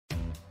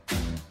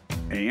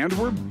And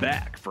we're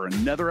back for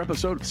another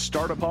episode of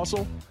Startup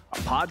Hustle, a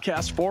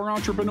podcast for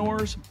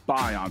entrepreneurs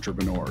by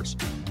entrepreneurs.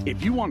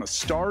 If you want to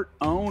start,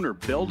 own, or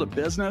build a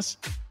business,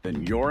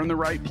 then you're in the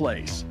right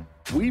place.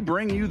 We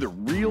bring you the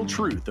real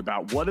truth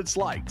about what it's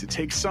like to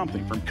take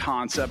something from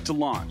concept to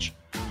launch.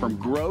 From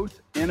growth,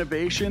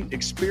 innovation,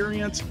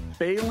 experience,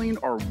 failing,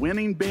 or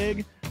winning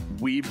big,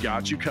 we've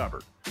got you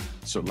covered.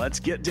 So let's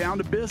get down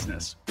to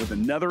business with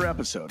another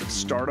episode of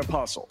Startup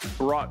Hustle,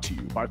 brought to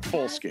you by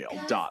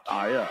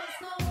Fullscale.io.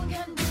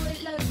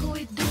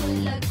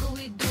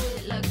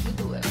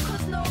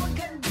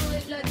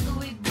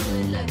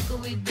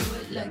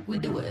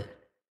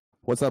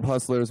 What's up,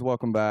 hustlers?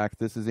 Welcome back.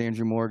 This is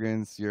Andrew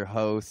Morgans, your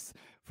host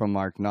from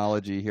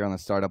Marknology here on the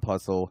Startup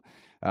Hustle.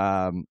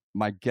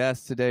 My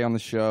guest today on the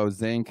show,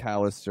 Zane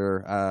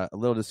Callister. A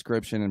little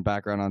description and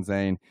background on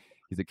Zane.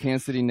 He's a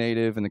Kansas City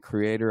native and the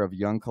creator of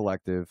Young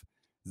Collective.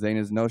 Zane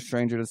is no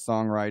stranger to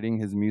songwriting.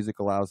 His music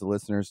allows the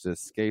listeners to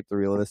escape the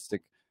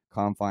realistic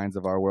confines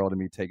of our world and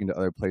be taken to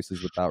other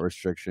places without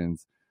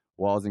restrictions,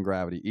 walls, and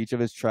gravity. Each of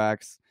his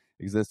tracks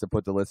exists to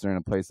put the listener in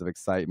a place of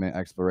excitement,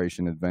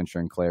 exploration, adventure,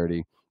 and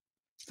clarity.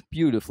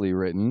 Beautifully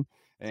written.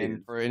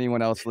 And for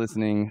anyone else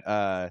listening,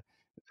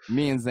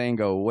 me and Zane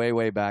go way,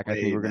 way back. I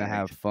think we're going to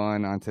have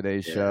fun on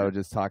today's show,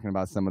 just talking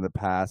about some of the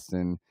past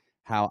and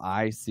how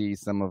I see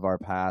some of our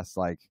past,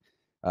 like,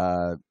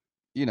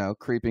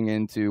 creeping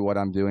into what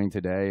I'm doing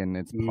today and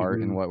its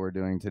part in what we're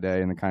doing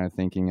today and the kind of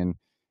thinking. And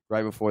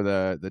right before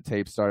the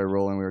tape started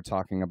rolling, we were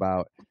talking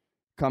about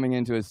coming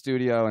into his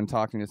studio and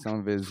talking to some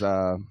of his,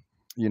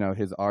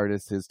 his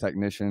artists, his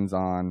technicians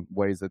on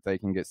ways that they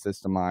can get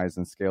systemized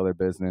and scale their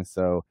business.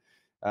 So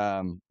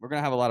we're going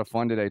to have a lot of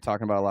fun today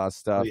talking about a lot of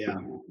stuff.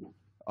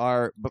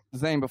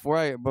 Zane,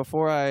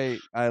 before I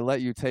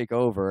let you take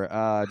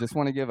over, just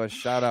want to give a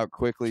shout out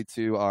quickly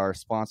to our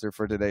sponsor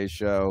for today's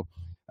show.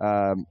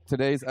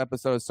 Today's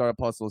episode of Startup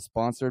Hustle is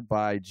sponsored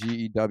by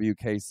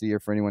GEWKC, or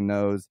for anyone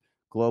knows,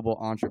 Global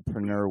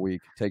Entrepreneur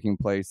Week, taking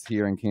place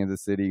here in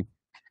Kansas City,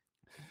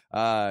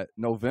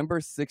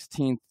 November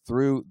 16th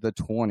through the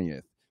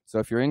 20th. So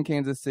if you're in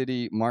Kansas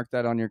City, mark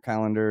that on your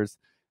calendars.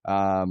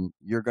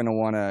 You're gonna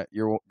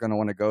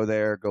wanna go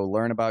there, go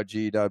learn about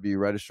GEW,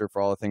 register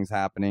for all the things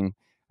happening.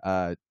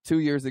 2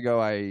 years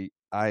ago, I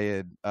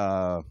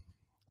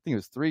think it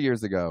was 3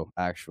 years ago,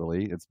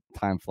 actually.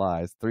 Time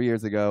flies. 3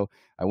 years ago,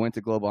 I went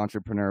to Global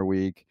Entrepreneur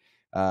Week.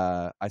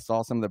 I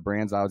saw some of the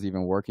brands I was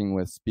even working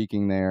with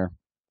speaking there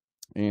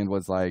and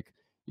was like,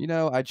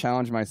 I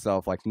challenged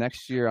myself. Like,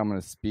 next year, I'm going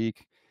to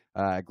speak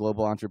at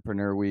Global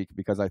Entrepreneur Week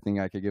because I think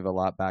I could give a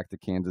lot back to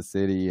Kansas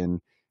City.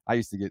 And I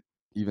used to get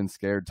even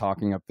scared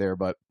talking up there.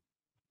 But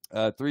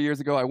 3 years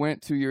ago, I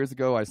went. 2 years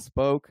ago, I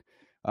spoke.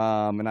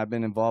 And I've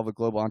been involved with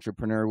Global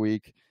Entrepreneur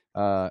Week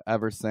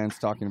ever since,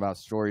 talking about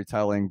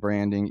storytelling,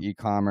 branding,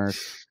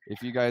 e-commerce.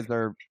 If you guys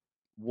are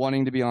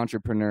wanting to be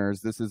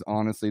entrepreneurs, this is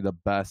honestly the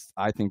best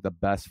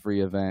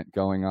free event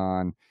going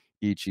on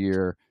each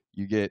year.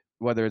 You get,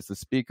 whether it's the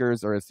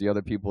speakers or it's the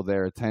other people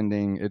there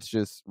attending, it's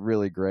just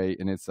really great,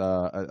 and it's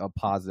a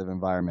positive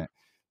environment.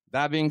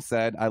 That being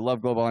said, I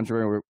love Global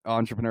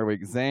Entrepreneur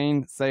Week.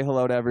 Zane, say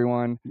hello to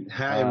everyone.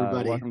 Hi,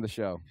 everybody. Welcome to the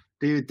show.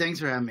 Dude, thanks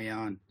for having me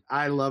on.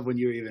 I love when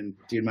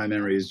my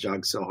memory is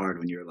jogged so hard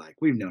when you were like,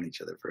 we've known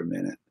each other for a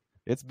minute.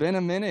 It's been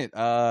a minute.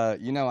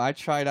 I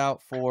tried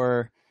out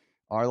for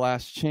Our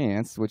Last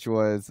Chance, which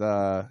was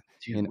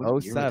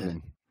in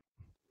 07.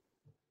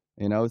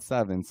 In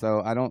 07.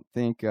 So I don't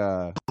think...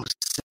 You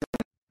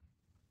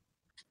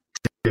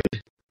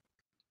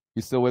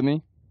still with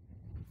me?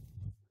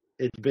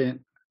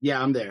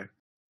 Yeah, I'm there.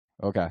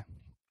 Okay.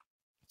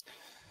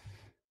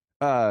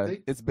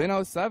 It's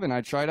been 07.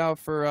 I tried out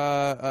for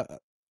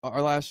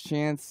Our Last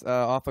Chance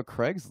off of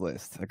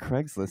Craigslist, a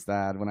Craigslist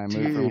ad when I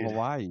moved from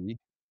Hawaii.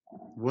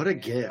 What a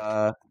gift.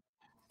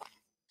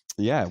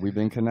 Yeah, we've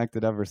been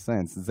connected ever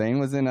since. Zane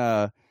was in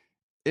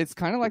it's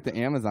kind of like the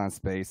Amazon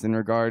space in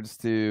regards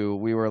to,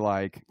 we were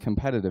like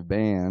competitive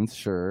bands,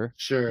 sure,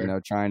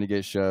 trying to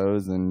get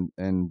shows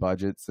and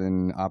budgets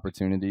and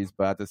opportunities,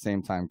 but at the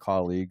same time,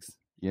 colleagues,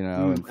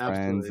 and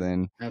friends.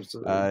 And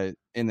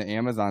in the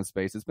Amazon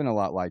space, it's been a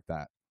lot like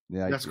that.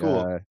 Yeah, that's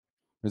cool.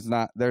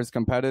 There's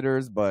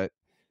competitors, but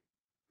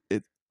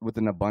with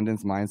an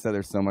abundance mindset,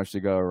 there's so much to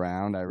go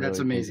around. That's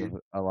amazing.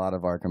 Think of a lot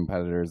of our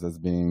competitors as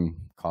being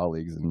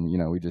colleagues,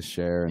 and we just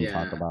share and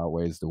talk about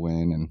ways to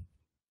win. And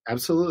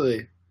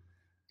absolutely,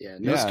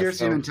 no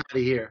scarcity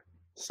mentality here.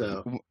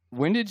 So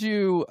when did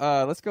you?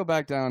 Let's go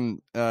back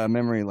down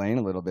memory lane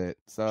a little bit.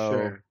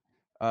 So,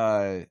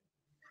 did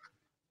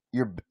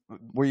you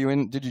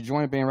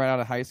join a band right out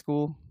of high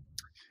school?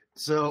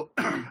 So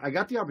I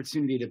got the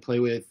opportunity to play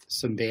with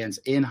some bands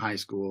in high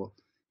school.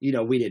 We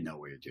didn't know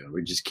what we were doing.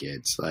 We're just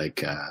kids.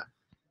 Like,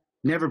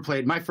 never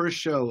played. My first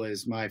show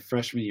was my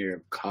freshman year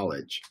of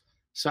college.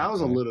 So I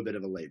was a little bit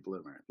of a late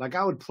bloomer. Like,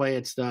 I would play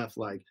at stuff.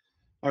 Like,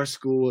 our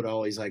school would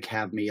always like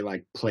have me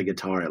like play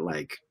guitar at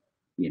like,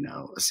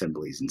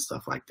 assemblies and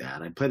stuff like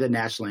that. I played the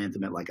national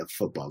anthem at like a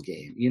football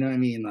game. You know what I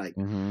mean? Like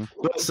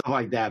little stuff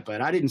like that.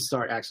 But I didn't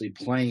start actually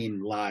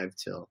playing live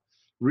till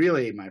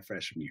really my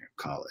freshman year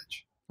of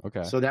college.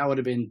 Okay. So that would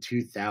have been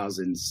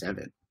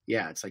 2007.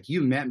 Yeah, it's like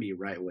you met me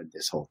right when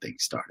this whole thing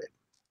started.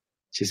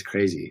 It's just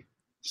crazy.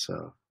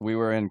 So we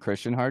were in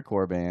Christian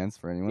hardcore bands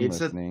for anyone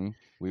listening.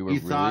 We were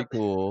really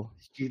cool.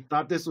 You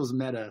thought this was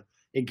meta.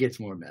 It gets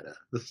more meta.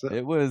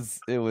 It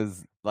was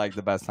like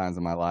the best times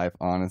of my life,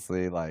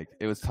 honestly. Like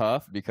it was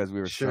tough because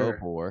we were so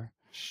poor.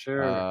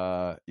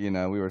 Sure. We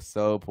were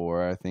so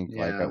poor. I think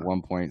like at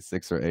one point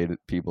 6 or 8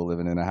 people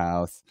living in a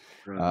house.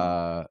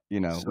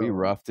 We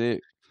roughed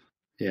it.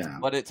 Yeah.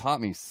 But it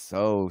taught me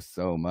so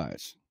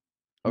much.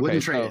 Okay,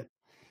 wouldn't trade it.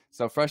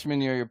 So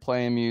freshman year, you're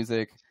playing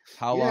music.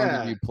 How long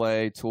did you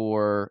play,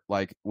 tour,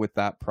 like with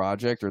that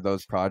project or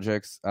those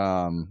projects?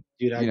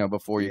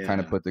 Before you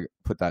kind of put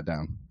that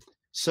down.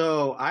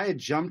 So I had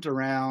jumped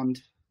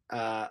around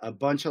a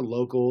bunch of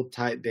local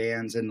type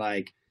bands, and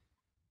like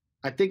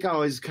I think I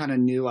always kind of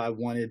knew I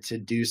wanted to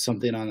do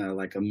something on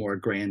a more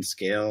grand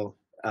scale.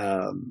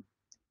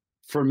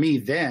 For me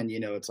then,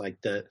 it's like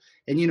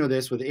and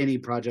this with any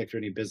project or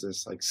any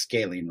business, like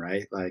scaling,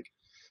 right? Like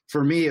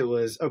for me, it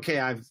was, okay,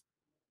 I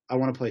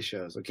want to play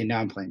shows. Okay, now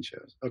I'm playing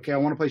shows. Okay, I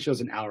want to play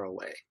shows an hour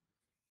away.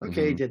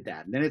 Okay, did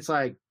that. And then it's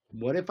like,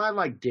 what if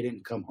I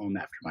didn't come home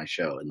after my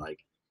show and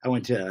I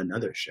went to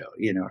another show,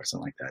 or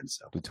something like that. And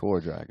so the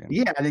tour dragon.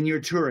 Yeah, and then you're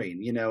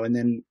touring, and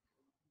then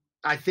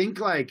I think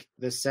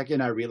the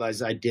second I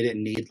realized I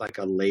didn't need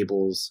a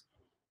label's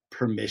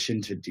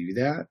permission to do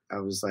that, I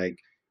was like,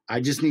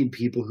 I just need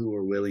people who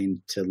are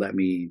willing to let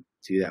me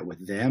do that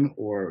with them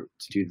or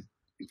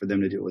for them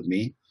to do it with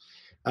me.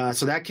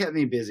 So that kept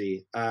me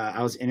busy.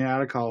 I was in and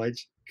out of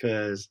college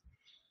because,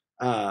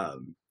 I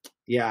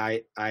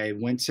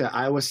went to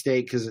Iowa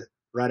State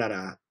right out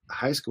of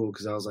high school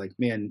because I was like,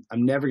 man,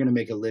 I'm never going to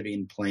make a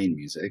living playing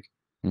music.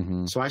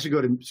 Mm-hmm. So I should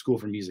go to school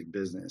for music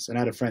business. And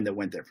I had a friend that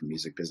went there for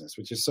music business,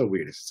 which is so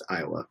weird. It's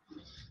Iowa.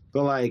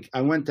 But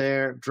I went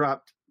there,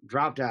 dropped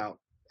out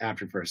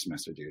after first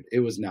semester, dude.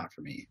 It was not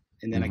for me.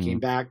 And then I came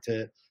back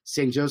to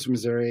St. Joseph,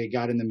 Missouri,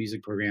 got in the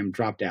music program,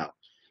 dropped out.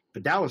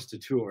 But that was to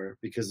tour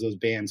because those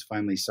bands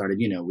finally started,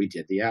 we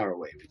did the hour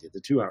away. We did the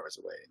 2 hours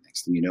away.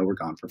 Next thing you know, we're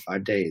gone for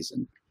 5 days.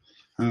 And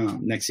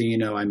next thing you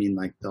know,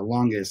 the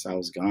longest I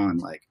was gone,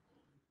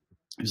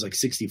 it was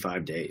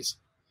 65 days.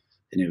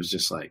 And it was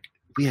just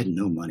we had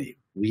no money.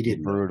 We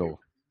didn't. Brutal.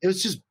 It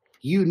was just,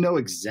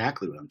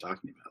 exactly what I'm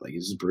talking about. It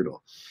was just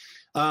brutal.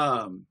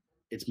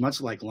 It's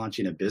much like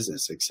launching a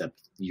business, except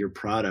your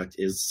product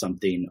is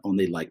something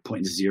only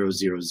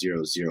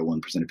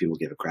 0.00001% of people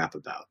give a crap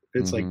about.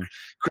 It's like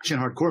Christian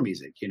hardcore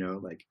music,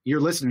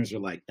 your listeners are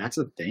like, that's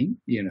a thing,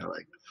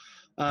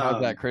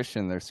 how's that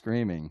Christian? They're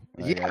screaming.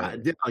 Yeah.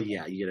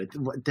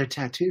 They're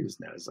tattoos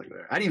now. It's I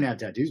didn't even have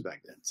tattoos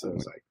back then. So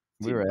it's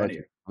we were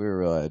edgy. We were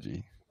real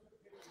edgy.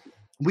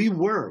 We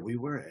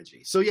were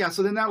edgy. So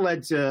so then that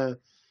led to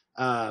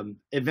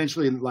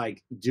eventually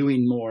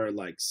doing more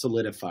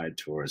solidified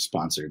tours,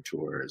 sponsored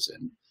tours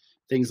and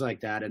things like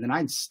that. And then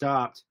I'd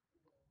stopped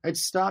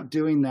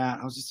doing that.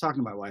 I was just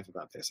talking to my wife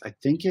about this. I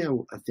think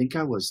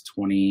I was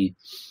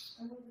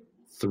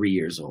 23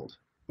 years old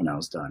when I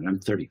was done. I'm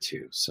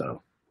 32.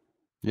 So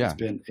yeah,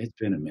 it's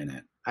been a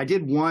minute. I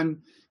did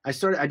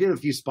a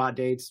few spot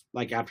dates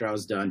after I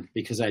was done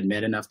because I'd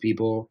met enough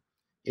people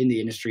in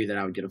the industry that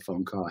I would get a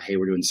phone call. Hey,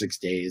 we're doing 6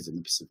 days in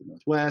the Pacific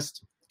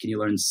Northwest. Can you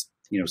learn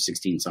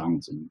 16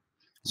 songs? And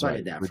so I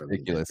did that for a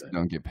little bit. You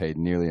don't get paid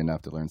nearly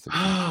enough to learn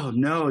 16. Oh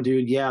no,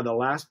 dude. Yeah. The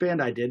last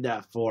band I did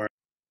that for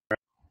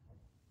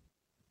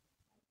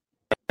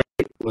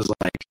was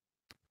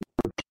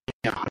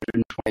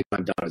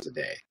 $125 a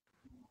day.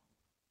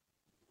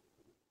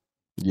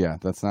 Yeah.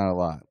 That's not a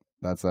lot.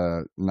 That's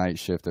a night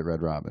shift at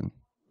Red Robin.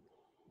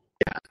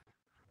 Yeah.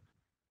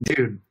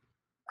 Dude.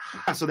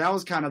 So that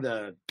was kind of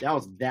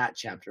that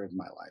chapter of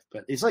my life.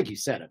 But it's like you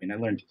said,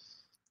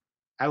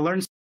 I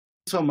learned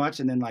so much.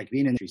 And then being in the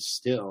industry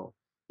still,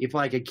 if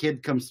a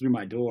kid comes through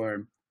my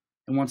door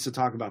and wants to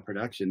talk about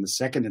production, the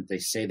second that they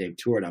say they've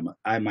toured,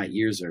 my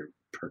ears are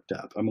perked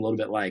up. I'm a little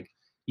bit a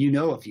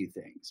few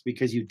things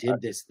because you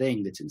did this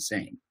thing that's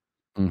insane.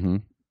 Mm-hmm.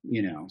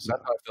 So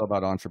that's how I feel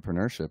about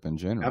entrepreneurship in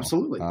general.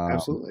 Absolutely.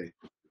 Absolutely.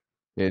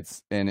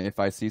 And if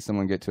I see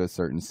someone get to a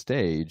certain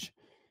stage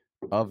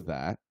of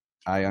that,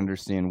 I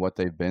understand what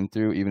they've been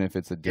through, even if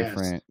it's a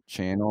different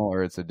channel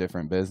or it's a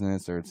different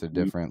business or it's a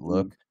different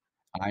look.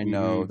 I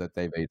know that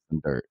they've ate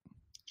some dirt.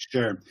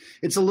 Sure.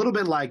 It's a little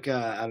bit I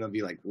don't know if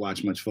you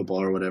watch much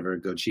football or whatever,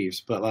 go Chiefs,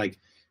 but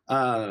it's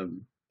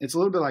a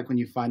little bit like when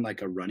you find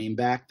a running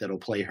back that'll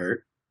play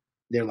hurt.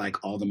 They're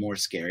all the more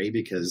scary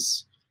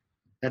because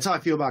that's how I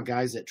feel about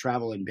guys that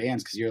travel in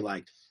bands. Cause you're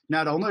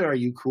not only are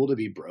you cool to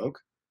be broke,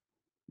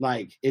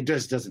 it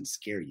just doesn't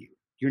scare you.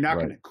 You're not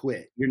going to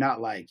quit. You're not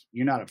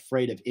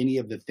afraid of any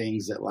of the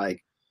things that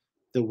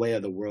the way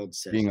of the world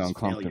says. Being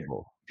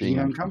uncomfortable. Being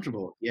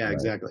uncomfortable. Yeah, right.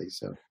 Exactly.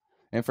 So,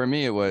 and for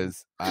me, I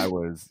was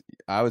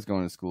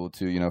going to school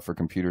too, for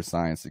computer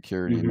science,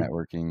 security,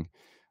 networking.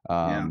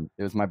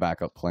 It was my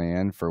backup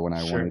plan for when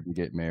I wanted to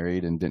get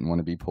married and didn't want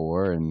to be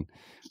poor. And,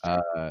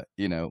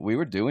 we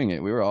were doing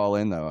it. We were all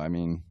in though. I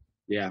mean,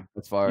 yeah,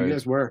 as far you as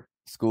guys were,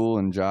 school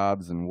and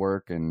jobs and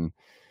work, and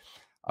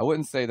I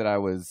wouldn't say that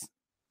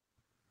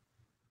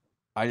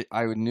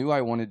I knew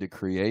I wanted to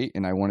create,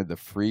 and I wanted the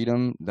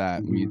freedom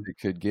that music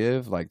could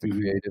give, like the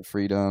creative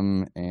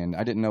freedom. And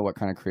I didn't know what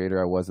kind of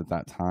creator I was at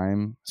that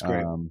time. That's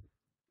great.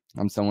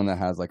 I'm someone that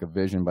has like a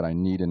vision, but I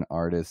need an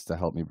artist to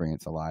help me bring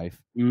it to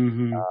life.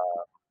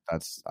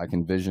 I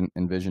can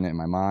envision it in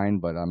my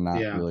mind, but I'm not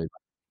really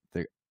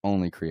the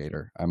only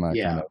creator. I'm a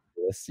kind of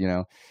this,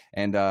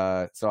 and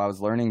so I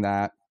was learning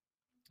that.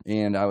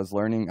 And I was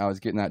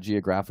getting that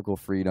geographical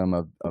freedom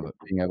of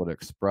being able to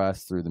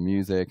express through the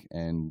music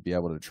and be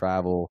able to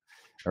travel,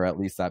 or at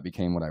least that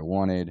became what I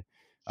wanted.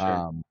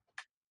 Sure.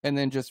 And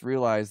then just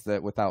realized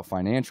that without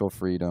financial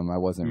freedom, I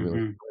wasn't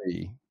really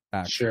free.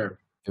 Actually. Sure.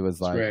 It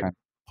was like kind of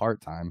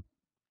part-time.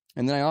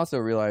 And then I also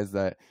realized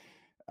that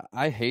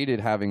I hated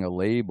having a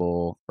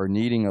label or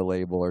needing a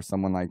label or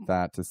someone like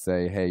that to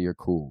say, hey, you're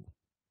cool.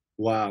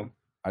 Wow.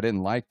 I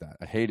didn't like that.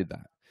 I hated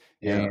that.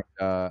 Yeah.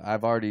 And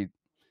I've already,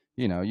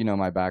 you know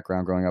my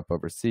background growing up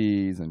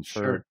overseas and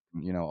church,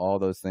 all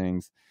those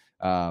things.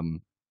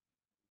 I'm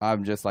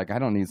just like, I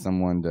don't need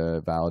someone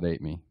to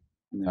validate me.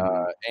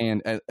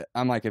 And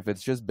I'm like, if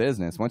it's just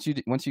business, once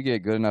you get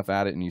good enough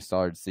at it and you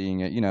started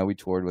seeing it, we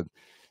toured with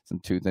some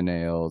Tooth and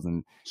Nails,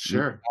 and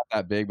not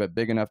that big, but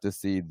big enough to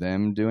see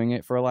them doing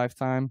it for a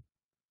lifetime.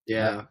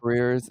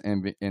 Careers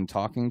and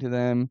talking to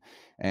them.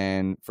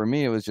 And for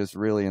me, it was just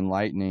really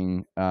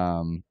enlightening.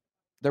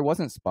 There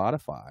wasn't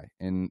Spotify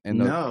in at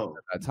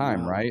that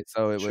time, right?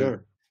 So it was,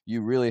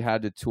 you really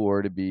had to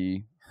tour to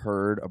be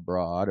heard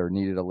abroad, or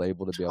needed a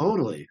label to be able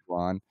to go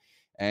on.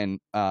 And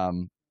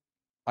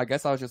I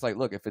guess I was just like,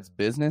 look, if it's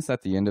business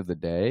at the end of the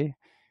day,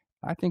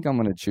 I think I'm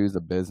going to choose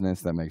a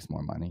business that makes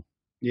more money.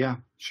 Yeah,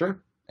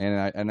 sure.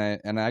 And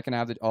I can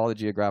have all the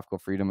geographical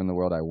freedom in the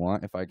world I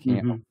want if I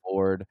can't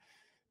afford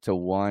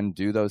to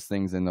do those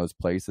things in those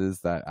places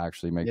that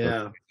actually make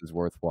those places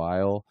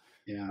worthwhile,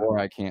 or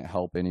I can't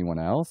help anyone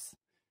else.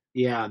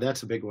 Yeah,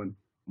 that's a big one.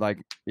 Like,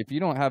 if you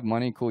don't have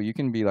money, cool, you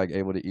can be like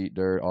able to eat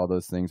dirt, all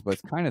those things, but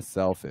it's kind of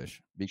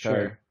selfish,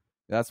 because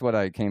that's what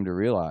I came to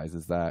realize,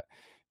 is that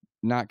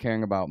not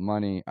caring about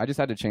money, I just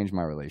had to change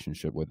my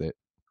relationship with it.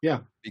 Yeah.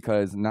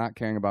 Because not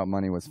caring about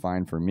money was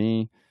fine for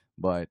me,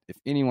 but if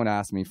anyone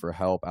asked me for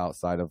help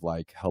outside of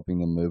like helping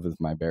them move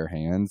with my bare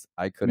hands,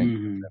 I couldn't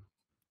give them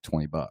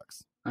 $20.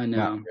 I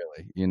know. Not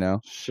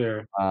really,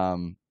 Sure.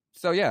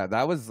 So yeah,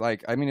 that was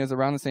like, I mean, it was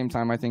around the same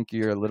time. I think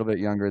you're a little bit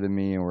younger than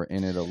me, and we're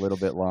in it a little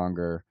bit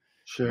longer.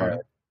 Sure.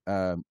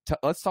 But,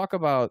 let's talk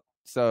about,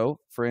 so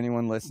for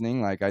anyone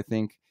listening, like, I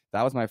think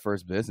that was my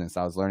first business.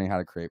 I was learning how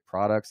to create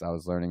products. I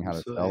was learning how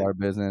to sell our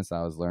business.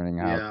 I was learning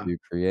how to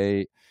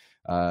create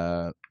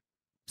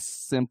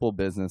simple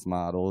business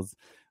models,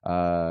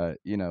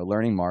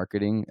 learning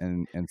marketing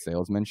and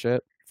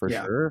salesmanship for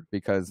sure,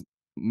 because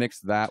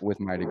mix that with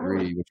my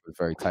degree, which was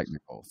very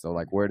technical. So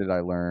like, where did I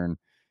learn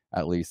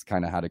at least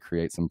kind of how to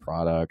create some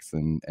products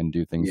and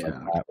do things like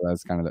that? That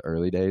was kind of the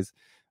early days.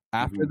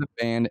 After the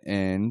band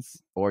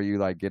ends, or you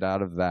like get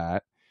out of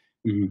that,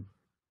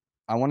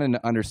 I wanted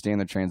to understand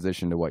the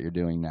transition to what you're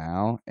doing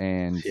now,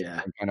 and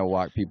kind of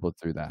walk people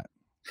through that.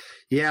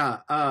 Yeah.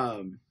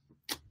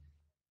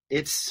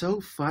 It's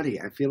so funny.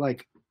 I feel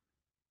like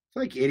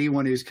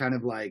anyone who's kind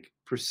of like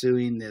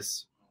pursuing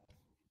this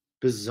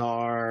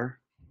bizarre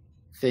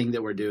thing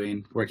that we're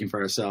doing, working for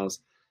ourselves,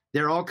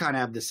 they're all kind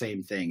of have the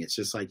same thing. It's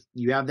just like,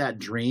 you have that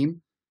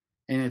dream,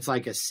 and it's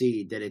like a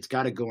seed that it's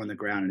got to go in the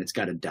ground and it's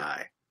got to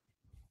die.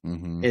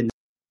 And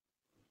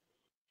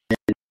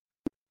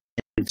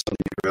so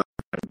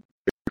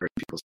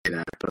people say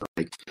that, but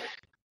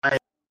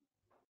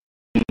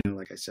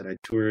like I said, I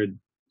toured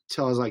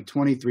till I was like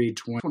 23,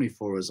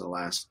 24 was the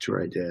last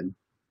tour I did.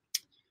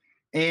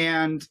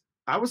 And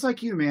I was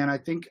like you, man. I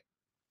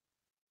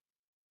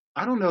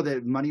don't know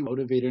that money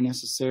motivator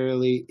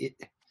necessarily.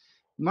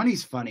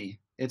 Money's funny.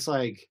 It's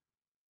like,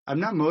 I'm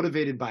not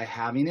motivated by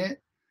having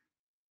it.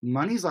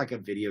 Money's like a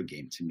video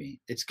game to me.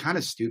 It's kind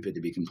of stupid,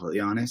 to be completely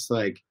honest.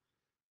 Like,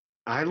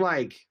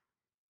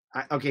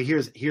 okay,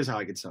 here's how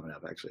I could sum it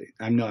up, actually.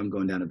 I know I'm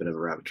going down a bit of a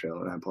rabbit trail,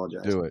 and I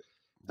apologize. Do it.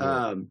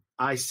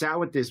 I sat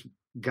with this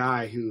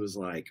guy who was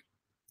like,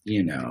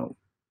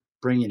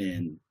 bringing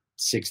in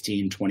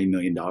 $16, $20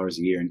 million a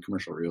year in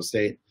commercial real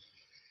estate.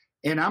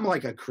 And I'm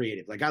like a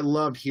creative. Like, I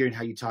loved hearing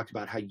how you talked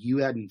about how you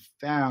hadn't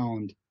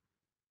found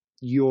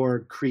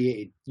you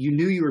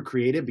knew you were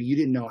creative, but you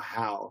didn't know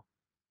how.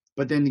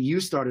 But then you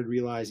started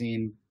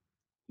realizing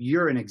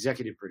you're an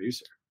executive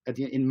producer.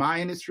 In my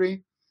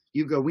industry,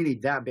 you go, we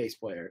need that bass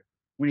player.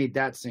 We need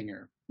that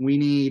singer. We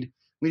need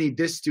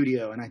this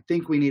studio. And I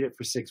think we need it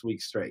for 6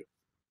 weeks straight.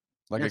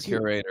 Like that's a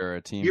curator or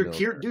a team.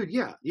 Dude.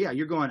 Yeah.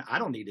 You're going, I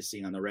don't need to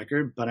sing on the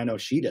record, but I know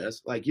she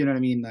does. Like, you know what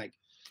I mean? Like,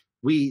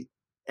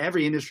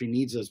 every industry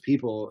needs those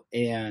people.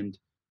 And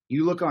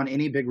you look on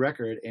any big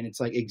record and it's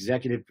like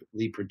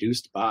executively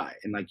produced by,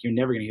 and like, you're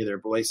never going to hear their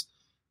voice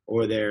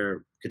or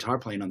their guitar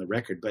playing on the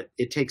record, but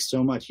it takes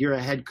so much. You're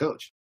a head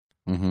coach.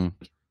 You're going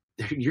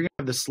to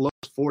have the slowest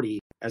 40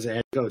 as a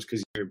head coach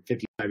because you're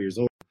 55 years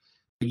old.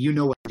 you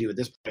know what to do with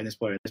this player and this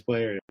player and this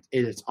player.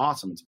 It's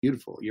awesome. It's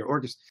beautiful. You're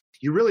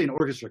really an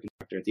orchestra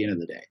conductor at the end of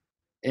the day.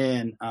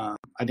 And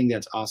I think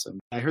that's awesome.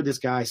 I heard this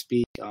guy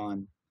speak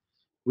on,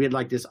 we had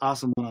like this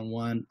awesome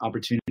one-on-one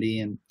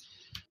opportunity, and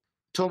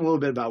told him a little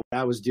bit about what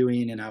I was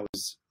doing. And at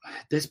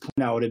this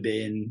point, I would have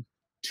been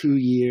 2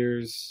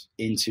 years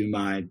into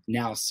my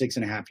now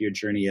 6.5-year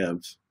journey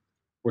of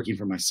working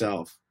for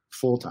myself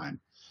full time.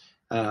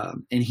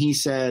 And he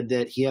said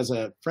that he has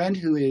a friend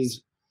who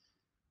is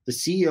the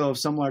CEO of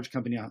some large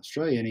company in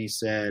Australia. And he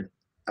said,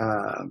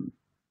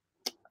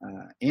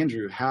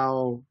 Andrew,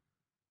 how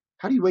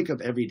do you wake up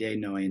every day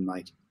knowing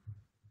like,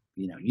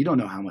 you don't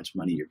know how much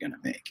money you're going to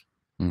make?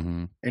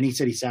 Mm-hmm. And he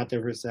said he sat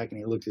there for a second.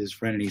 He looked at his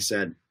friend and he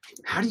said,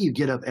 how do you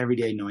get up every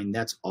day knowing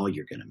that's all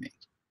you're going to make?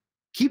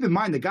 Keep in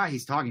mind, the guy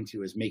he's talking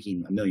to is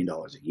making $1 million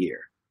a year.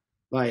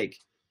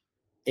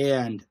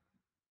 And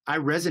I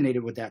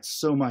resonated with that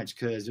so much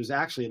because there's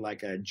actually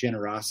like a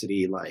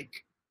generosity,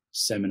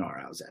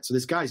 seminar I was at. So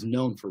this guy's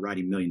known for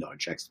writing $1 million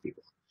checks to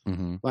people.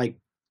 Mm-hmm.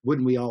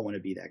 Wouldn't we all want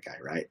to be that guy?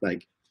 Right.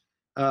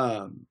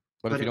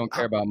 But if you don't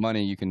care about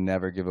money, you can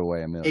never give away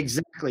 $1 million.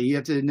 Exactly. You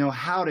have to know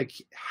how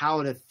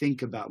to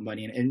think about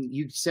money. And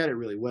you said it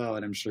really well,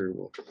 and I'm sure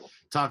we'll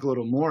talk a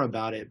little more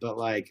about it. But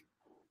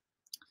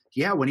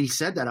when he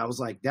said that, I was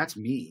like, that's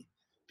me.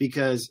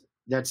 Because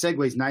that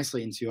segues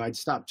nicely into, I'd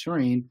stopped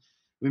touring.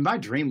 I mean, my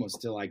dream was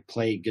to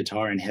play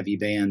guitar in heavy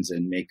bands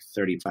and make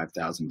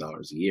 $35,000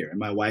 a year. And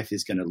my wife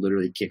is going to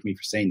literally kick me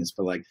for saying this,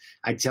 but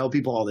I tell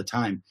people all the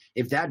time,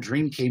 if that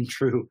dream came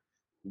true,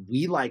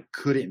 we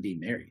couldn't be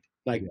married.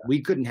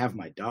 We couldn't have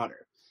my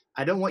daughter.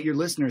 I don't want your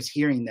listeners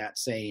hearing that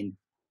saying,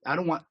 I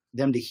don't want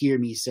them to hear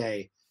me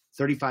say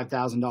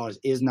 $35,000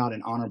 is not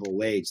an honorable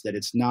wage, that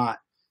it's not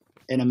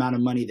an amount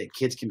of money that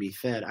kids can be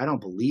fed. I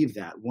don't believe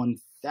that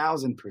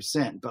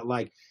 1,000%. But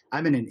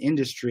I'm in an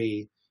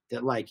industry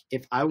that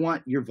if I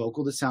want your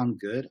vocal to sound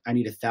good, I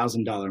need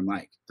 $1,000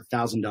 mic,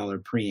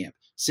 $1,000 preamp,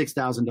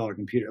 $6,000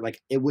 computer.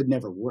 It would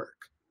never work.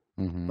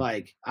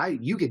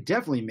 Mm-hmm. You could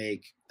definitely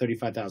make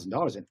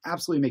 $35,000 and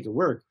absolutely make it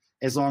work,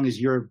 as long as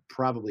you're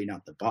probably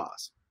not the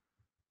boss,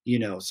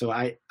 So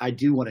I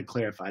do want to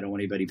clarify. I don't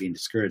want anybody being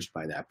discouraged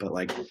by that,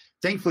 but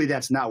thankfully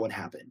that's not what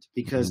happened,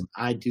 because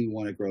I do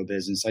want to grow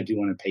business. I do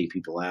want to pay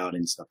people out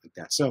and stuff like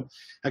that. So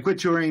I quit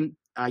touring.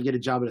 I get a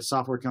job at a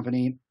software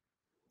company,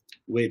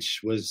 which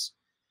was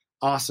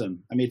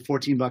awesome. I made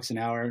 $14 an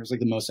hour. It was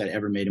the most I'd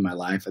ever made in my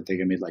life. I think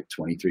I made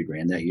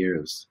 $23,000 that year.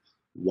 It was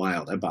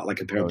wild. I bought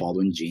a pair of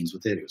Baldwin jeans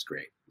with it. It was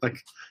great. I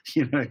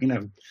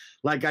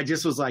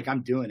just was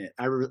I'm doing it.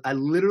 I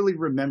literally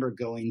remember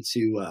going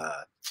to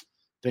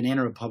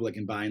Banana Republic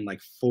and buying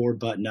 4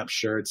 button-up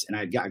shirts, and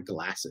I got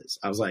glasses.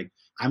 I was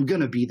I'm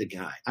going to be the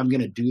guy. I'm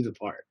going to do the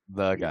part.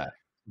 The guy.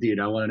 Dude,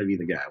 I wanted to be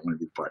the guy. I wanted to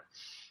be the part.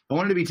 I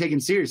wanted to be taken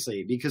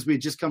seriously, because we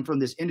had just come from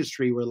this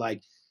industry where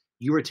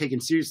you were taken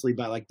seriously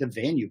by the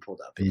van you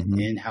pulled up in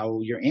and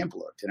how your amp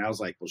looked. And I was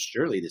well,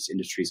 surely this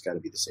industry's got to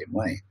be the same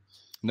way.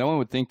 No one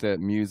would think that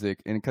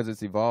music, and because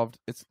it's evolved,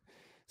 it's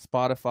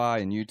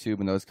Spotify and YouTube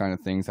and those kind of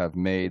things have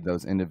made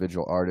those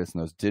individual artists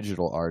and those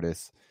digital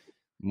artists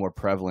more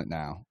prevalent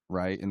now,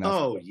 right? And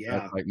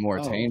that's more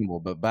attainable.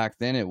 But back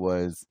then it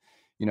was,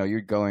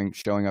 you're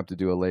showing up to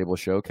do a label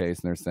showcase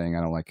and they're saying,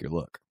 I don't like your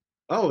look.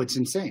 Oh, it's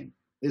insane.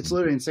 It's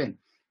literally insane.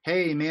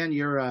 Hey man,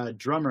 your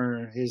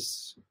drummer,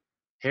 his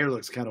hair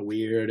looks kind of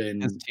weird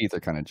and his teeth are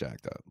kind of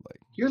jacked up.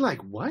 You're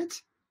what?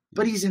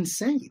 But he's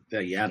insane.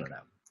 Yeah, I don't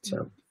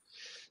know.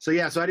 So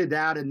I did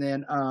that, and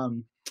then I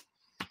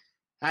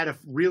had a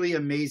really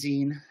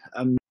amazing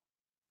of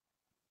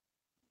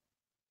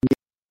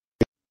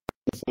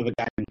a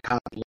guy named Kyle.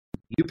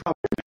 You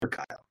probably remember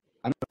Kyle.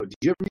 I don't know. Did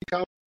you ever meet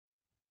Kyle?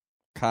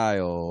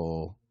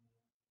 Kyle.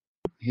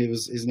 He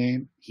was his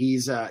name. He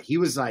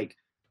was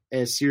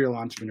a serial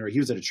entrepreneur. He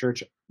was at a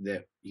church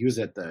he was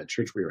at the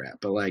church we were at.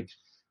 But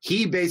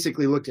he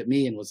basically looked at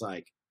me and was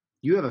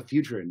you have a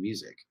future in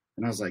music.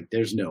 And I was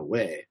there's no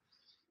way.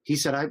 He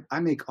said, I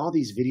make all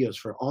these videos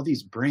for all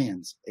these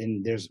brands,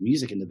 and there's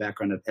music in the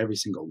background of every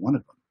single one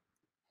of them.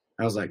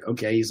 I was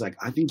okay. He's I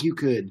think you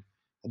could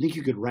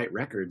write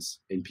records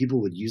and people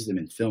would use them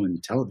in film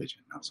and television.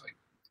 And I was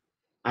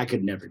I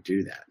could never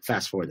do that.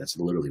 Fast forward, that's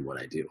literally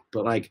what I do.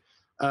 But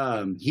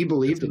he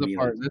believed in me.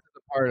 This is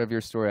the part of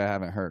your story I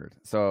haven't heard.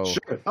 So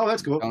sure. Oh,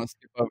 that's cool. Don't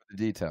skip over the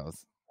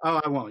details.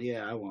 Oh, I won't.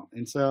 Yeah, I won't.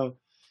 And so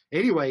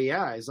anyway,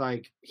 yeah, it's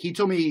he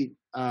told me,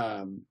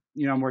 I'm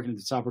working at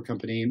the software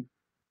company.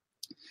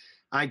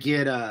 I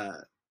get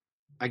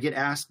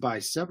asked by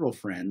several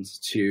friends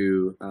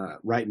to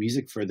write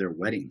music for their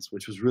weddings,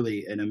 which was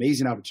really an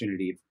amazing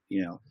opportunity.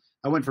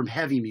 I went from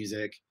heavy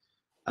music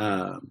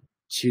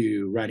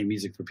to writing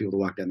music for people to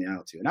walk down the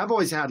aisle to. And I've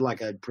always had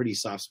a pretty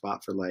soft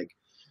spot for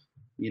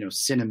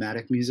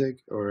cinematic music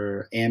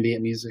or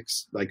ambient music,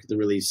 the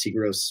really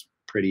gross,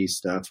 pretty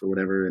stuff or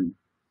whatever. And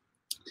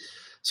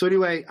so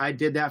anyway, I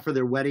did that for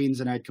their weddings,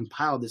 and I'd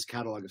compiled this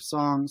catalog of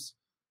songs,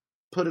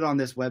 put it on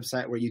this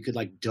website where you could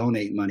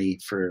donate money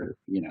for,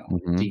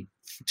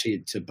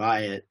 to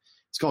buy it.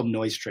 It's called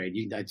Noise Trade.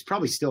 It's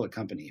probably still a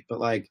company, but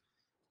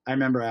I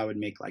remember I would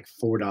make like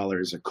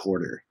 $4 a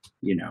quarter,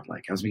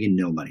 like I was making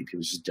no money.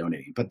 People just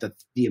donating. But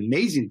the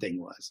amazing thing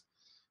was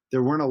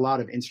there weren't a lot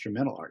of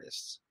instrumental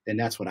artists, and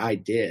that's what I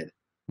did.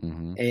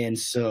 Mm-hmm. And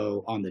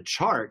so on the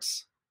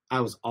charts,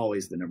 I was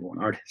always the number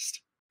one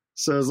artist.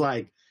 So it's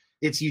like,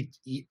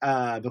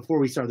 before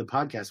we started the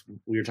podcast,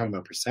 we were talking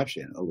about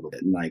perception a little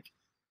bit, and like,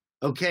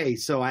 okay,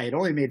 so I had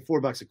only made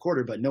 $4 a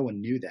quarter, but no one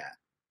knew that.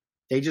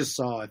 They just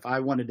saw if I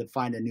wanted to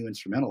find a new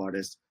instrumental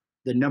artist,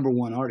 the number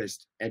one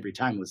artist every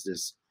time was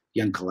this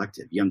Young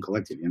Collective.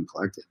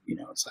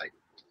 It's like,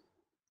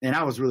 and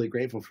I was really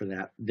grateful for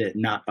that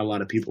not a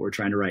lot of people were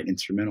trying to write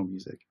instrumental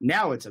music.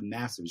 Now it's a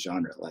massive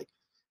genre. Like,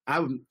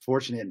 I'm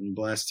fortunate and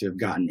blessed to have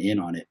gotten in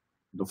on it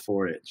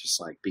before it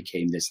just like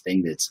became this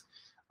thing that's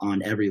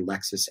on every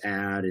Lexus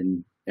ad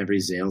and every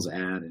Zales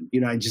ad,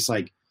 and just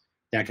like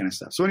that kind of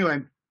stuff. So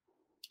anyway,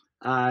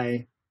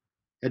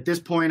 at this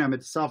point, I'm at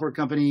the software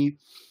company,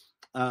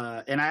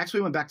 and I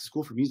actually went back to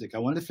school for music. I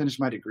wanted to finish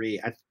my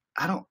degree.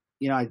 I don't,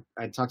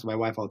 I talk to my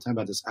wife all the time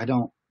about this. I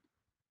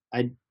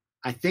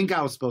think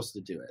I was supposed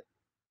to do it,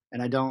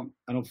 and I don't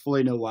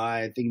fully know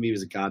why. I think maybe it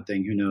was a God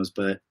thing, who knows,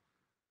 but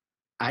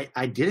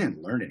I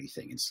didn't learn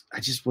anything. I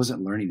just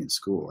wasn't learning in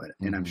school.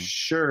 And I'm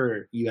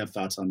sure you have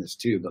thoughts on this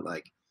too, but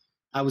like,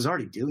 I was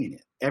already doing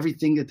it.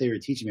 Everything that they were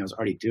teaching me, I was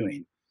already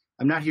doing.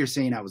 I'm not here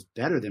saying I was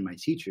better than my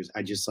teachers.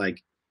 I just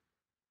like,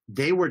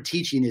 they were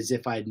teaching as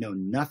if I had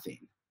known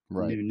nothing,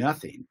 knew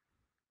nothing.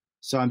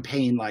 So I'm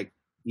paying like,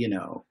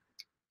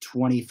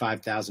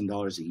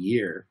 $25,000 a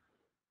year.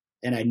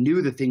 And I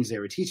knew the things they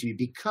were teaching me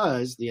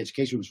because the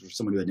education was for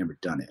someone who had never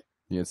done it.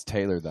 Yeah, it's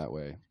tailored that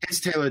way.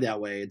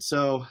 And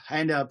so I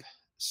ended up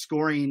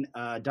scoring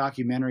a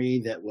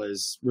documentary that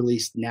was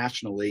released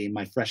nationally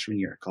my freshman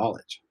year of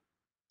college.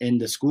 And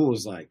the school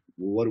was like,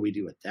 well, what do we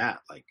do with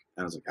that? Like,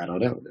 I was like, I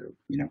don't know.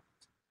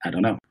 I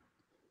don't know.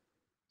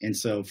 And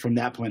so from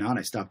that point on,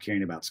 I stopped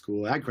caring about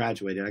school. I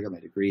graduated, I got my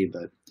degree,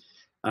 but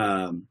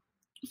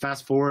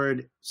fast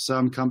forward,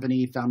 some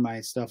company found my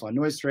stuff on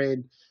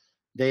NoiseTrade.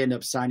 They ended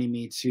up signing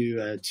me to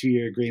a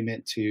 2-year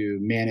agreement to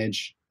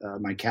manage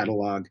my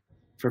catalog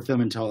for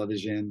film and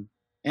television.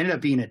 Ended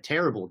up being a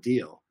terrible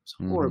deal. It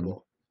was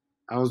horrible.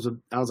 I was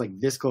like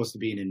this close to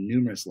being in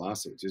numerous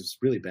lawsuits. It was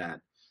really bad.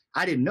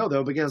 I didn't know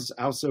though, because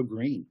I was so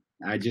green.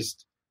 I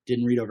just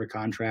didn't read over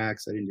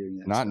contracts. I didn't do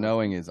that. Not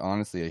knowing is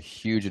honestly a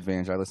huge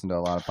advantage. I listen to a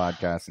lot of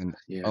podcasts, and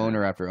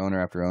owner after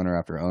owner after owner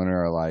after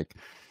owner are like,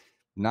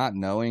 not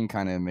knowing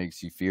kind of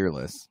makes you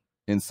fearless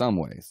in some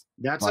ways.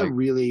 That's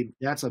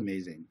that's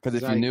amazing. Because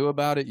if you knew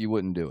about it, you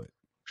wouldn't do it.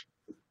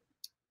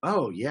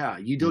 Oh yeah.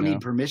 You don't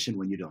need permission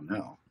when you don't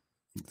know.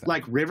 Exactly.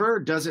 Like River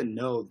doesn't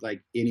know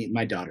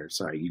my daughter.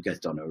 Sorry, you guys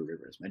don't know who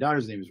River is. My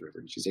daughter's name is River,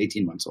 and she's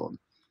 18 months old.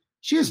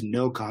 She has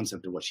no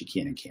concept of what she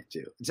can and can't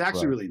do. It's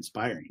actually really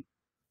inspiring,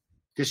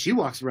 because she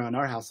walks around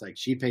our house like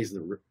she pays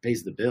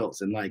the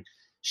bills, and like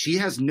she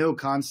has no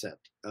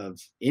concept of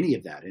any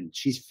of that, and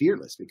she's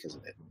fearless because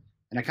of it.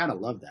 And I kind of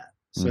love that.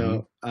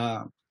 So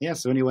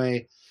so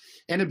anyway,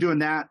 end up doing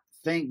that.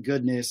 Thank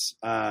goodness.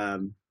 I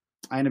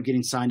ended up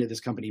getting signed to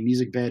this company,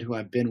 MusicBed, who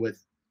I've been with,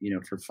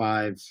 for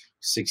 5-6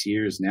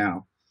 years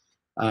now.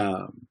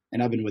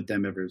 And I've been with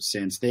them ever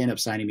since. They end up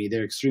signing me.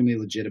 They're extremely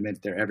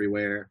legitimate. They're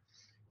everywhere.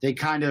 They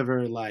kind of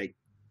are like,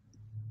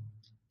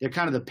 they're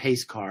kind of the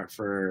pace car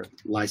for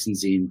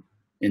licensing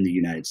in the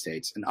United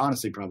States, and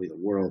honestly, probably the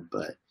world.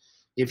 But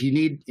if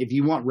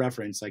you want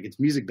reference, like, it's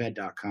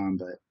musicbed.com,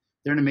 but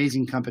they're an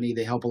amazing company.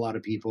 They help a lot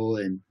of people,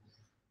 and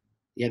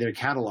their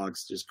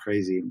catalog's just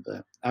crazy.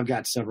 But I've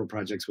got several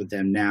projects with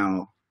them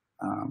now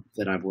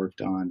that I've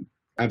worked on.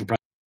 I have a project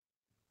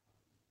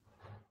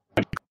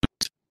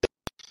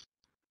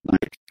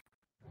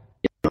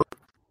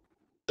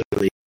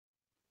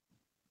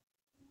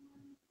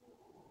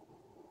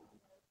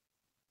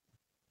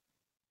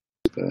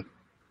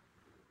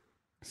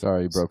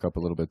Sorry, you broke up a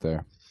little bit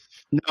there.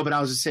 No, but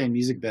I was just saying,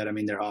 MusicBed, I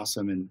mean, they're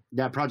awesome. And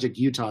that Project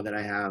Utah that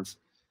I have,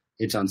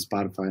 it's on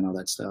Spotify and all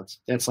that stuff.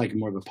 That's like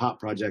more of a pop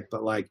project,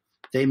 but like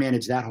they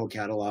manage that whole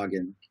catalog.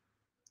 And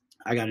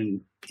I got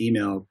an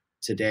email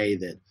today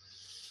that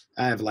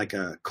I have like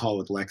a call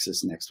with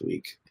Lexus next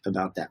week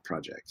about that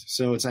project.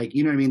 So it's like,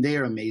 you know what I mean? They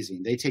are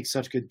amazing. They take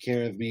such good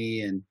care of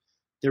me, and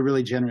they're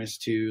really generous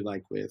too,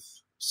 like with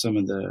some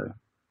of the,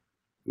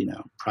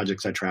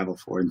 projects I travel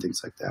for and things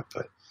like that.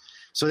 But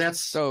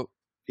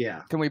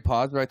yeah. Can we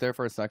pause right there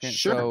for a second?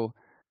 Sure.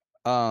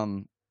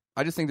 So,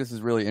 I just think this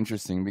is really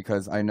interesting,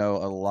 because I know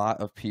a lot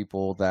of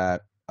people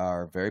that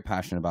are very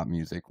passionate about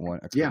music,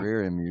 want a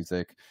career in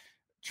music,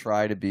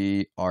 try to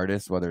be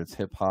artists, whether it's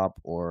hip hop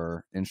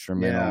or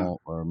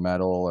instrumental or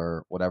metal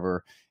or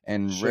whatever,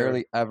 and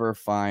rarely ever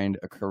find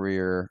a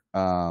career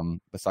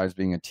besides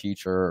being a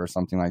teacher or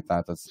something like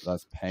that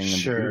that's paying them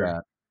to do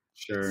that.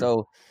 Sure.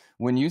 So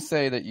when you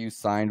say that you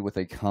signed with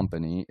a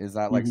company, is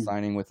that like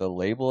signing with a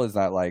label? Is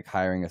that like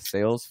hiring a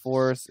sales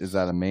force? Is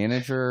that a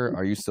manager?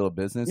 Are you still a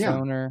business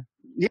owner?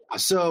 Yeah.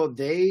 So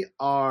they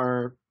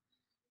are,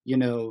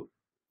 you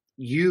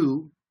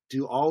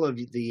do all of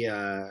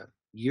the,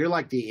 you're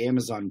like the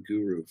Amazon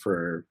guru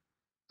for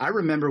I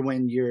remember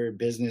when your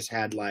business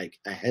had like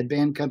a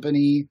headband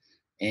company,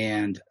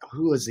 and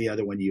who was the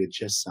other one you had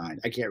just signed?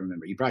 I can't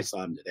remember. You probably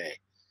saw them today,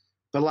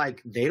 but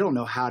like they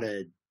know how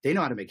to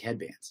make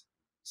headbands.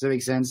 Does that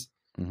make sense?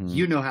 Mm-hmm.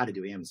 You know how to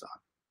do Amazon.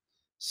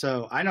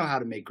 So I know how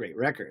to make great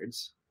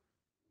records,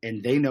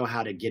 and they know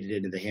how to get it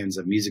into the hands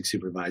of music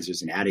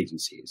supervisors and ad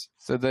agencies.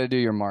 So they do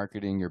your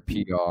marketing, your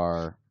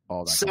PR,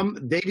 all that.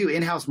 They do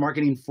in-house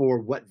marketing for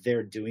what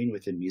they're doing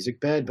within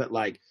MusicBed, but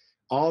like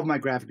all of my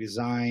graphic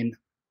design,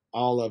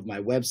 all of my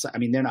website, I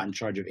mean, they're not in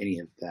charge of any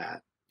of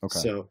that. Okay.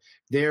 So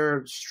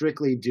they're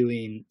strictly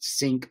doing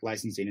sync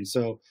licensing. And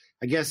so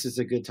I guess it's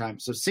a good time.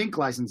 So sync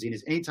licensing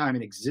is anytime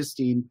an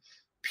existing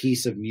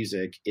piece of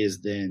music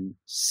is then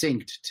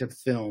synced to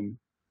film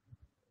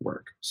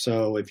work.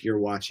 So if you're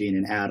watching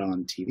an ad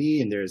on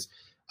TV and there's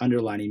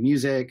underlining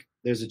music,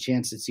 there's a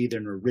chance it's either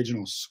an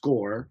original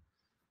score,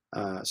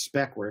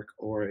 spec work,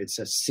 or it's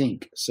a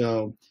sync.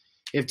 So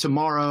if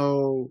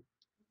tomorrow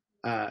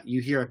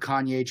you hear a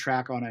Kanye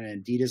track on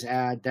an Adidas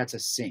ad, that's a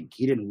sync.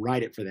 He didn't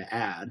write it for the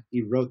ad.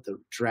 He wrote the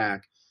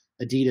track.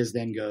 Adidas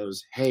then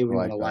goes, hey, we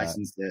want to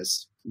license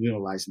this. We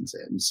want to license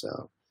it. And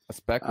so a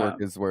spec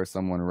work is where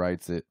someone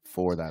writes it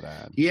for that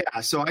ad.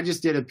 Yeah. So I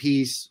just did a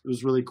piece. It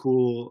was really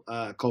cool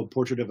called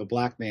Portrait of a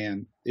Black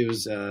Man. It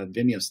was a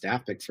Vimeo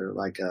staff pick for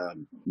like a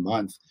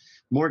month.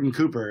 Morgan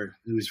Cooper,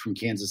 who's from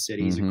Kansas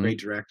City, he's a great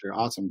director,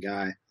 awesome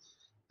guy.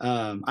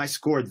 I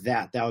scored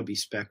that. That would be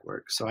spec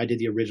work. So I did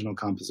the original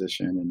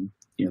composition,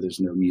 and there's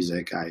no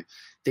music.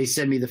 They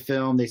send me the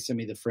film, they send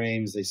me the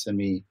frames, they send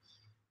me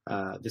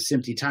the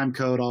SMPTE time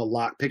code, all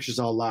locked, pictures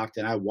all locked,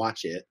 and I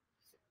watch it.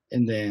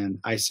 And then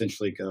I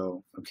essentially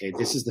go, okay,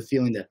 this is the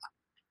feeling that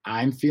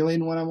I'm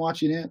feeling when I'm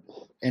watching it.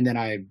 And then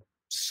I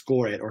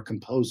score it or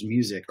compose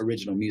music,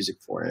 original music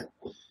for it.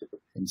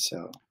 And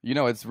so,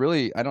 it's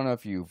really, I don't know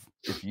if you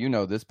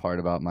know this part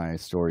about my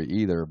story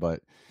either,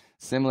 but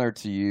similar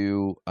to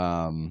you,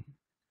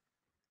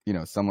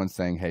 someone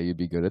saying, hey, you'd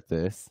be good at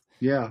this.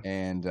 Yeah.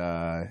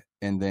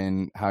 And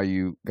then how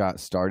you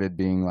got started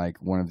being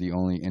like one of the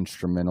only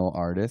instrumental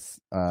artists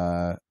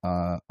on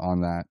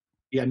that.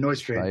 Yeah.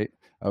 Noise Trade. Right.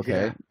 Okay.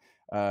 Yeah.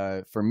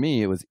 For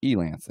me, it was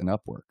Elance and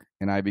Upwork,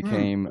 and I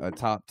became a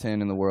top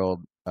 10 in the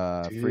world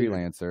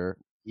freelancer.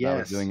 Yes. I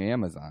was doing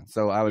Amazon.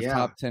 So I was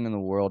top 10 in the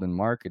world in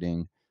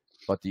marketing,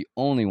 but the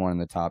only one in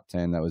the top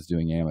 10 that was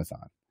doing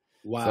Amazon.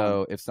 Wow.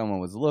 So if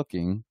someone was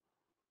looking,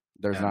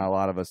 there's not a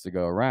lot of us to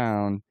go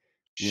around,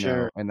 you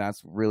know, and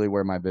that's really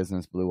where my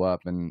business blew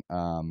up. And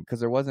because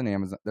there wasn't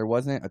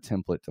a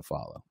template to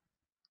follow.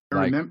 I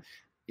remember.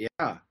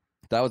 Yeah.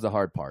 That was the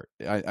hard part.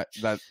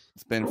 That's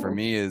been for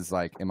me is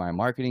like, am I a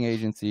marketing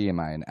agency? Am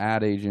I an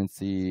ad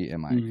agency?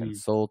 Am I a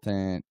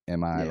consultant?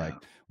 Am I like,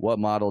 what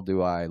model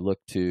do I look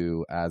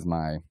to as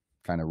my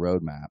kind of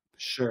roadmap?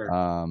 Sure.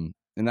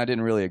 And that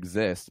didn't really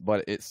exist,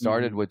 but it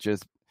started with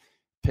just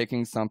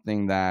picking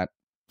something that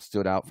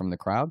stood out from the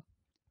crowd.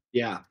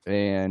 Yeah.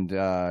 And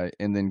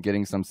then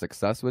getting some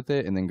success with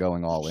it and then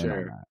going all in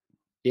on that.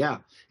 Yeah.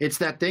 It's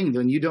that thing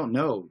when you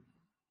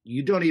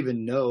don't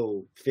even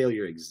know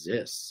failure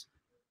exists.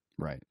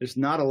 Right. There's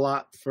not a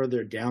lot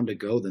further down to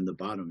go than the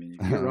bottom. I mean,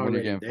 when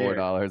you're getting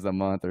 $4 a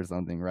month or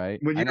something, right?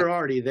 When you're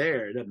already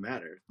there, it doesn't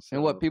matter. So.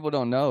 And what people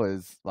don't know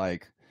is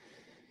like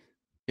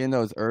in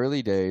those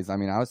early days, I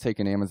mean, I was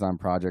taking Amazon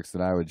projects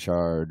that I would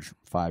charge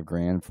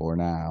 $5,000 for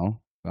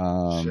now.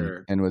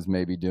 And was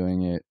maybe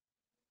doing it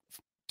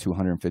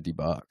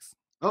 $250.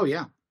 Oh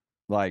yeah.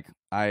 Like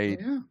I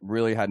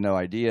really had no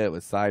idea. It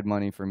was side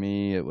money for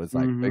me. It was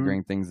like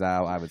figuring things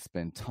out. I would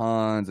spend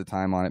tons of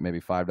time on it, maybe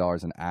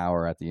 $5 an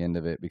hour at the end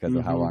of it because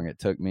of how long it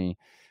took me.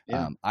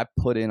 Yeah. I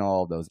put in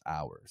all those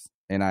hours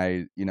and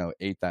I,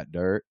 ate that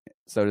dirt,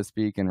 so to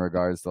speak, in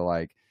regards to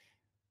like,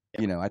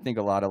 I think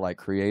a lot of like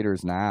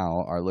creators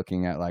now are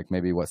looking at like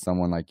maybe what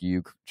someone like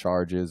you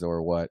charges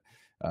or what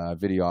a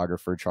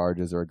videographer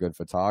charges or a good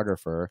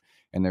photographer,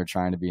 and they're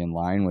trying to be in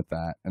line with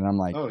that. And I'm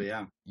like, oh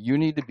yeah, you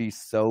need to be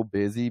so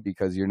busy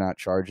because you're not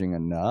charging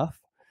enough.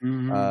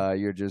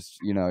 You're just,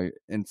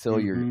 until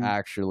you're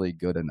actually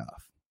good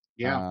enough.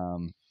 Yeah.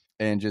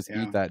 And just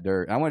eat that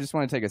dirt. And I just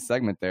want to take a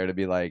segment there to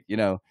be like,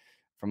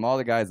 from all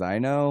the guys I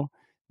know,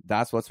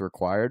 that's what's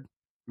required.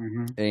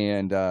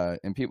 And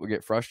people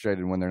get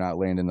frustrated when they're not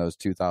landing those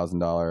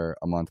 $2,000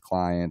 a month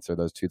clients or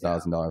those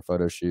 $2,000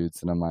 photo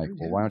shoots. And I'm like,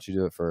 well, why don't you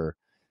do it for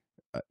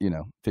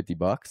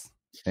 $50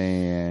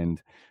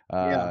 and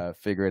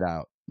figure it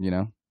out,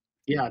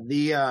 Yeah.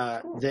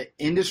 The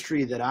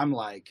industry that I'm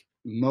like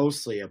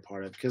mostly a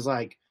part of, because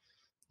like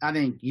I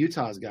think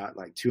Utah's got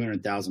like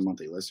 200,000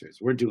 monthly listeners.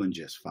 We're doing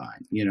just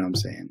fine. You know what I'm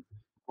saying?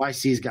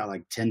 YC's got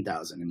like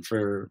 10,000, and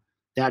for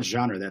that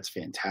genre, that's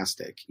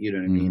fantastic. You know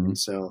what I mean? And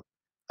so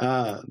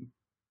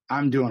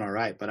I'm doing all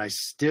right, but I'm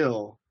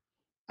still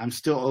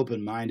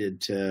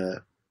open-minded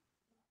to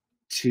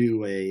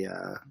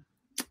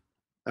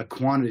a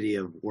quantity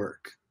of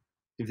work,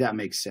 if that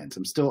makes sense.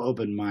 I'm still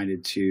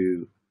open-minded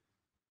to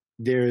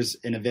there's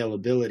an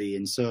availability.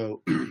 And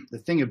so the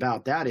thing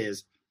about that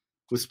is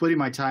with splitting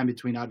my time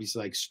between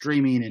obviously like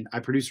streaming, and I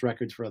produce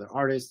records for other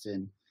artists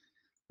and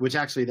which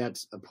actually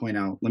that's a point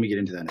out. Let me get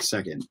into that in a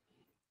second.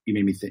 You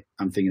made me think,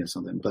 I'm thinking of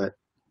something, but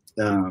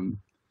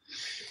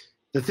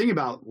the thing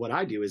about what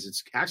I do is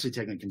it's actually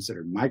technically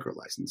considered micro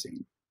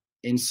licensing.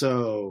 And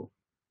so,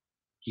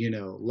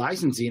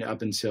 licensing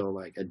up until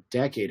like a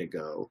decade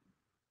ago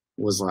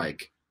was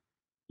like,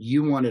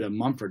 you wanted a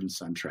Mumford and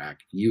Son track.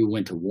 You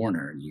went to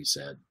Warner and you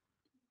said,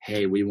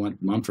 hey, we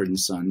want Mumford and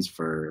Sons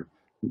for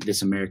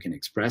this American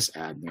Express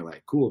ad. And they're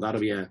like, cool,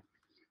 that'll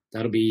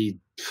be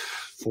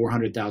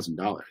 $400,000.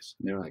 And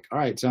they're like, all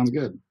right, sounds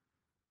good.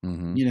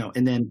 Mm-hmm.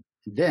 And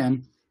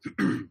then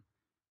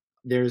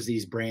there's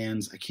these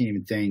brands, I can't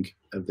even think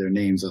of their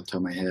names off the top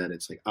of my head.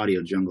 It's like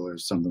Audio Jungle or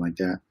something like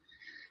that.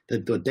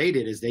 That what they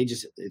did is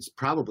it's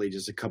probably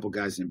just a couple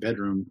guys in a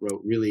bedroom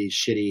wrote really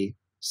shitty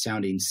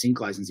sounding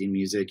sync licensing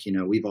music.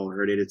 We've all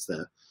heard it.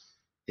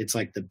 It's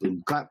like the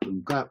boom clap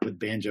with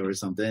banjo or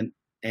something.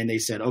 And they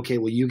said, okay,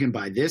 well, you can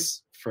buy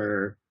this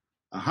for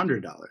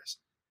 $100.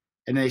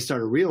 And they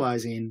started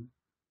realizing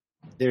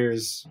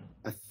there's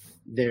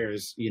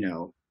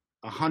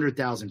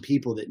 100,000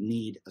 people that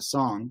need a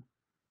song,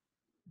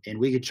 and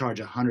we could charge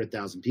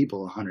 100,000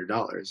 people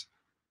 $100.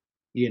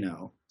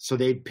 So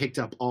they picked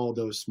up all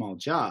those small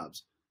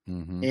jobs.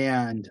 Mm-hmm.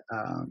 And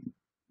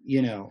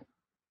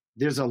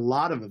there's a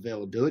lot of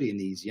availability in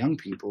these young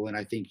people. And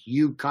I think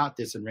you caught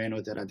this and ran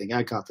with it. I think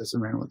I caught this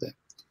and ran with it.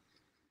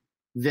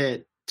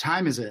 That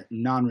time is a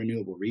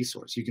non-renewable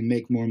resource. You can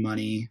make more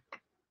money,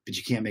 but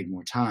you can't make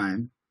more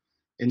time.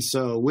 And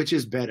so, which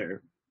is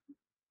better?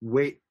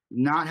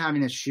 Not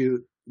having a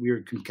shoot. We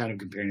were kind of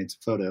comparing it to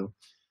photo.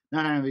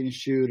 Not having a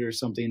shoot or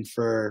something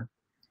for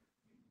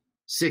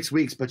 6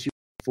 weeks, but you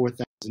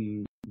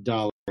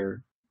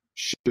 $4,000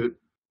 shoot,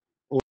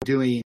 or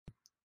doing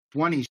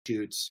 20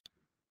 shoots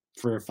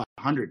for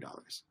 $500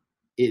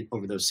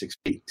 over those 6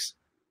 weeks.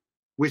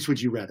 Which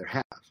would you rather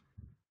have?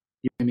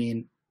 You know what I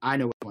mean? I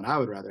know which one I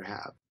would rather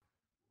have.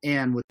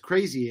 And what's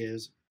crazy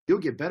is you'll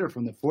get better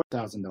from the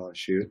 $4,000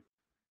 shoot,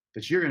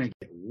 but you're going to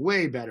get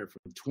way better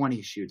from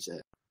 20 shoots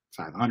at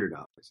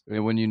 $500.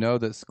 And when you know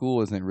that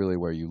school isn't really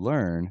where you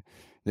learn,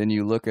 then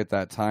you look at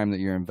that time that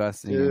you're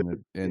investing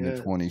in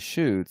the 20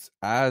 shoots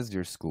as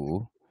your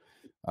school.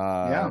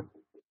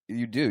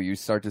 You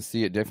start to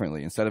see it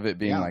differently. Instead of it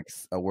being like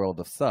a world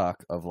of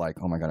suck of like,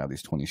 oh my God, I have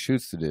these 20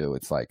 shoots to do.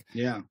 It's like,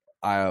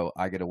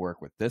 I get to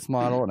work with this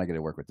model and I get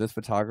to work with this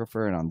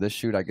photographer. And on this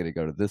shoot, I get to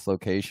go to this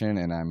location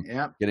and I'm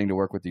getting to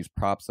work with these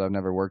props I've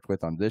never worked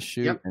with on this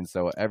shoot. And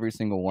so every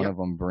single one of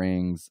them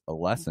brings a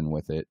lesson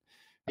with it.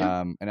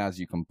 And as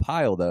you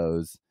compile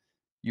those,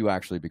 you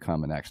actually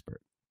become an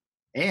expert.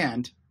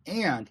 And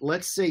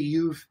let's say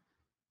you're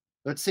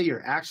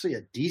actually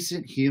a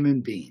decent human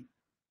being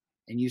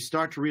and you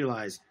start to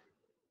realize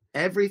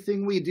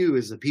everything we do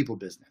is a people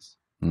business.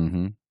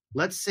 Mm-hmm.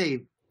 Let's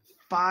say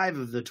 5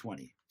 of those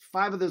 20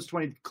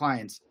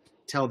 clients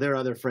tell their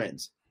other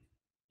friends.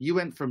 You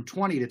went from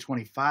 20 to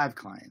 25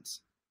 clients.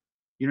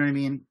 You know what I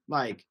mean?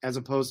 Like, as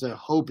opposed to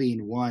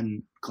hoping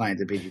one client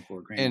that paid you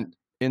 $4,000. And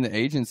in the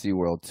agency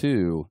world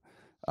too,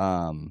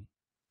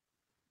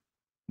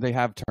 they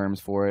have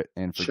terms for it,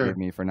 and forgive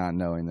me for not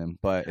knowing them,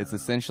 but it's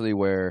essentially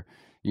where,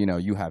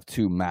 you have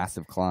 2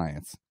 massive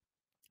clients.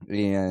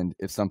 And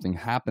if something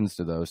happens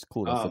to those,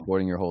 cool, they're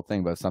supporting your whole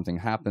thing. But if something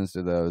happens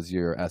to those,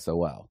 you're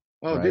SOL.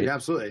 Oh, right? Dude,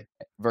 absolutely.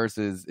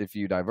 Versus if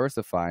you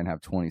diversify and have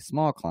 20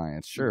 small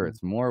clients, sure,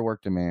 it's more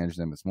work to manage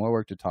them. It's more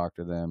work to talk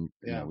to them.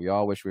 Yeah. We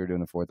all wish we were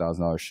doing a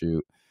 $4,000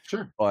 shoot.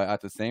 Sure. But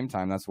at the same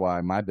time, that's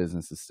why my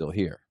business is still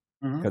here.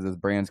 Because as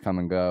brands come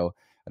and go,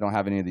 I don't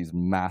have any of these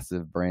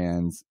massive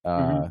brands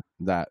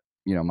that,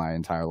 my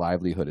entire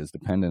livelihood is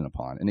dependent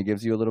upon. And it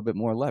gives you a little bit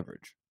more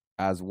leverage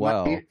as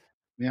well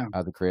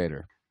as a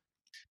creator.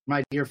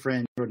 My dear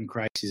friend, Jordan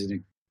Christ, is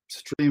an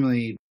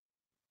extremely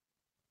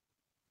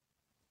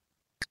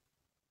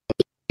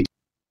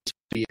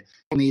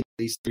need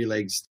these 3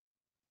 legs.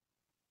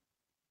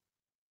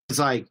 It's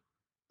like,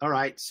 all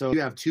right, so you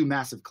have 2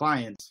 massive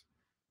clients,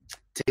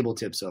 table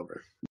tips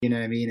over. You know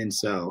what I mean? And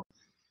so,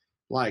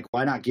 like,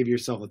 why not give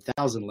yourself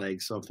 1,000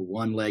 legs? So if the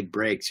one leg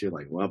breaks, you're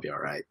like, well, I'll be all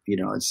right.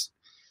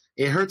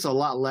 It hurts a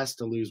lot less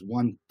to lose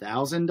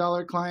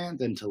 $1,000 client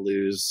than to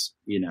lose,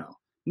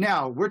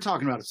 Now we're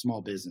talking about a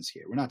small business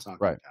here. We're not talking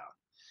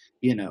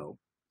about,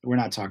 we're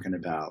not talking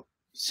about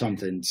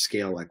something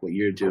scale like what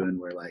you're doing,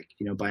 where like,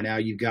 by now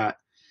you've got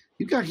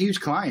huge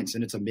clients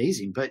and it's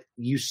amazing, but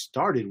you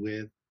started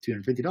with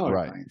 $250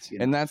 clients.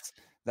 And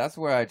that's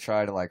where I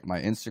try to, like, my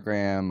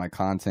Instagram, my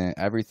content,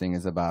 everything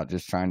is about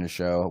just trying to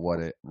show what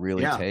it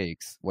really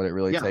takes,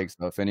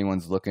 So if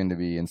anyone's looking to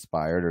be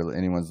inspired or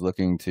anyone's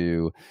looking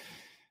to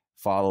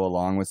follow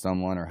along with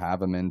someone or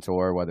have a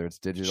mentor, whether it's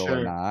digital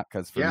or not,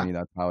 because for me,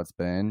 that's how it's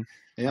been.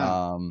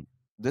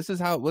 This is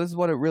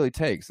what it really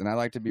takes. And I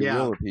like to be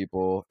real with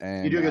people.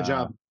 And you do a good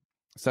job.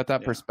 Set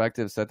that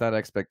perspective, set that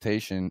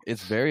expectation.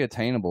 It's very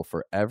attainable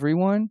for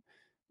everyone.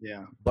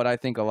 Yeah. But I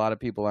think a lot of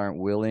people aren't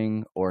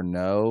willing or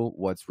know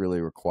what's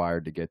really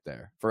required to get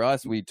there. For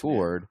us, we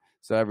toured,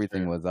 so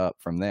everything was up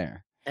from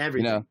there.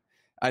 Everything.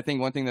 I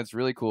think one thing that's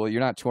really cool, you're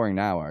not touring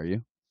now, are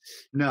you?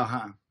 No,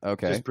 huh?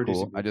 Okay, Just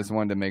producing cool. I just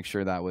wanted to make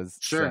sure that was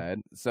Sure.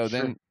 said. So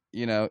Sure. then,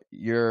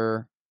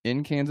 you're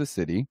in Kansas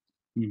City.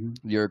 Mhm.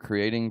 You're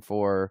creating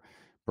for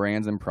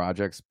brands and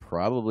projects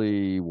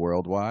probably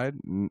worldwide,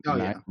 Oh,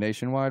 yeah.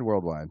 nationwide,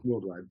 worldwide.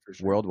 Worldwide, for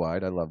sure.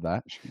 Worldwide. I love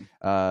that. For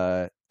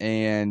sure.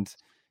 And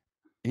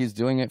he's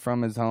doing it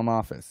from his home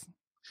office.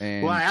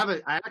 And Well,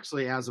 I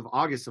actually, as of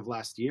August of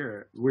last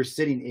year, we're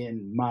sitting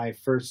in my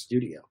first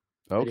studio.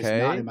 It is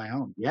not in my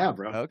home. Yeah,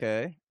 bro.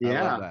 Okay.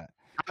 Yeah. I love that.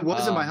 I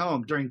was in my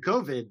home during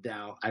COVID.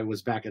 Now I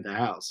was back at the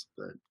house,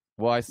 but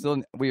well,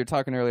 we were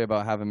talking earlier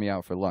about having me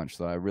out for lunch,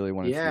 so I really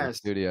want to see the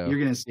studio. You're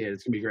gonna see it.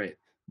 It's gonna be great.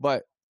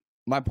 But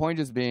my point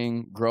just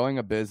being, growing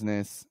a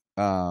business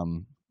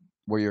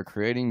where you're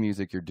creating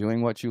music, you're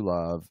doing what you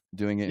love,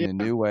 doing it in a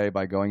new way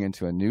by going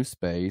into a new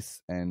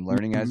space and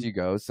learning as you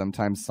go.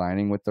 Sometimes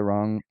signing with the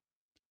wrong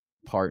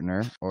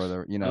partner, or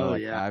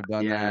I've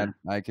done that.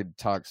 I could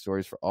talk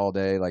stories for all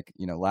day. Like,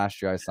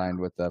 last year I signed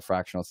with a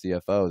fractional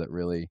CFO that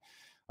really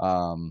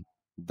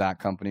that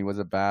company was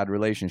a bad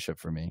relationship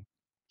for me.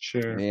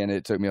 Sure. And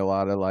it took me a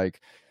lot of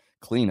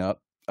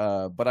cleanup,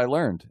 but I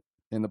learned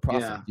in the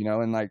process,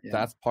 and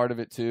that's part of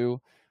it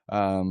too.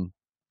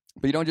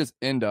 But you don't just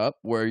end up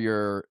where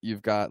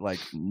you've got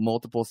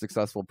multiple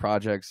successful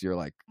projects.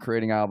 You're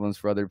creating albums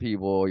for other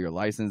people. You're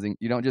licensing.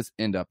 You don't just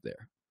end up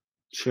there.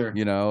 Sure.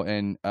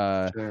 And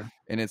sure.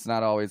 And it's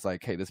not always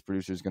hey, this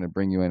producer is going to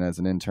bring you in as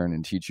an intern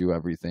and teach you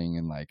everything.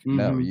 And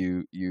no,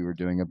 you were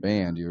doing a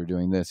band, you were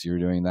doing this, you were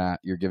doing that,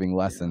 you're giving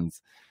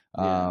lessons.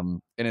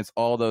 And it's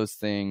all those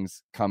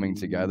things coming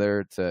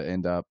together to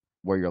end up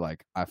where you're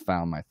I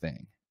found my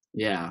thing.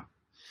 Yeah.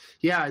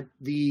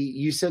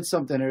 You said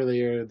something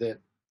earlier that,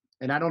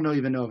 and I don't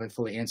even know if I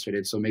fully answered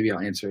it, so maybe I'll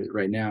answer it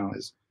right now.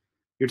 Is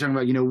you're talking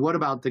about, what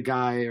about the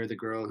guy or the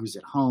girl who's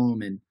at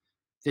home and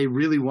they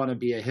really want to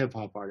be a hip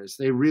hop artist.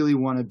 They really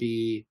want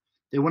to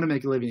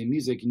make a living in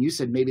music. And you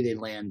said maybe they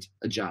land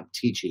a job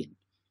teaching,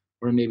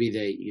 or maybe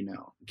they,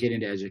 get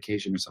into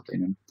education or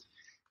something. And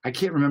I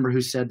can't remember who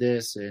said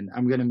this, and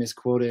I'm going to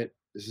misquote it.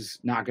 This is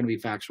not going to be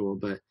factual,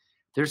 but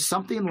there's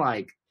something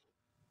like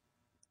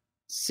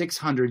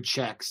 600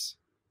 checks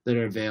that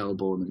are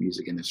available in the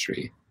music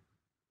industry.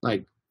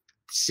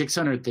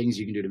 600 things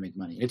you can do to make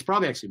money. It's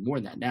probably actually more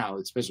than that now,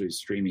 especially with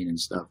streaming and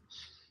stuff.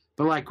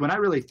 But when I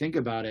really think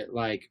about it,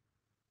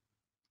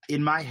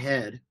 in my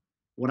head,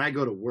 when I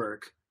go to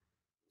work,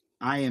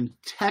 I am,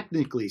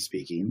 technically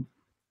speaking,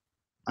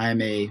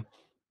 I'm a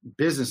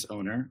business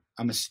owner.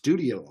 I'm a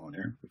studio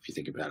owner, if you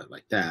think about it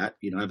like that.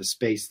 I have a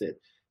space that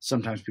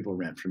sometimes people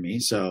rent from me.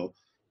 So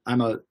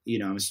I'm a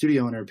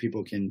studio owner.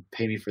 People can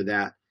pay me for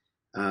that.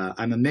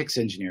 I'm a mix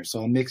engineer,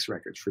 so I'll mix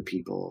records for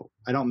people.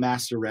 I don't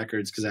master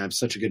records because I have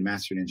such a good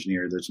mastering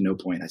engineer. There's no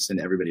point. I send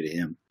everybody to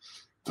him.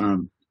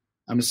 I'm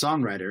a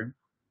songwriter.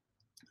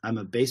 I'm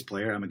a bass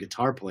player. I'm a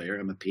guitar player.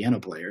 I'm a piano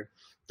player.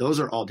 Those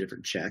are all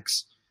different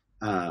checks.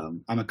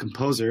 I'm a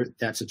composer.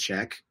 That's a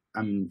check.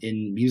 I'm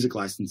in music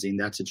licensing.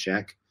 That's a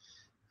check.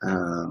 I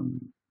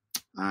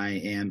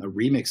am a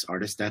remix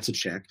artist. That's a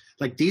check.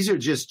 These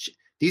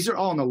are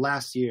all in the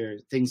last year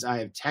things I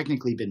have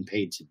technically been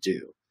paid to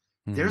do.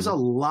 Mm-hmm. There's a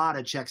lot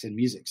of checks in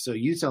music. So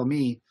you tell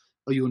me,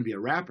 oh, you want to be a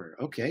rapper?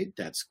 Okay,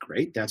 that's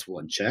great. That's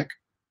one check.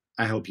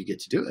 I hope you get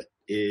to do it.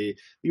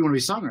 You want to be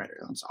a songwriter?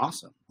 That's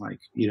awesome.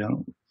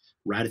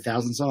 Write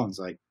 1,000 songs.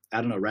 Write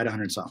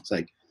 100 songs.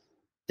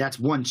 That's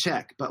one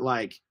check. But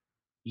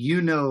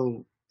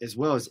as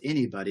well as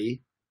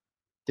anybody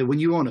that when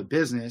you own a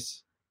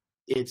business,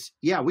 it's,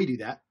 we do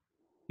that.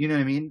 You know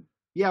what I mean?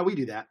 Yeah, we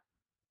do that.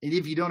 And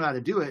if you don't know how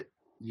to do it,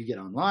 you get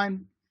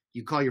online,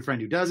 you call your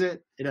friend who does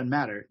it. It doesn't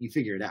matter. You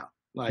figure it out.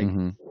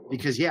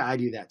 Because I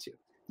do that too.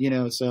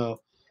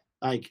 So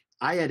I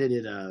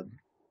edited a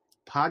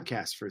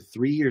podcast for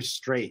 3 years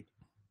straight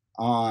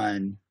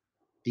on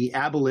the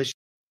abolition.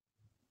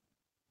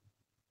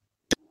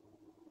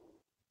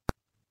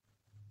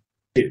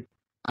 Dude,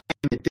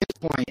 at this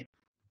point,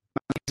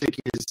 my music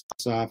is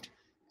soft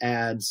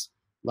ads.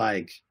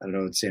 I don't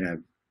know, it's saying I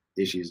have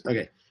issues.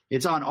 Okay,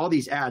 it's on all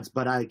these ads,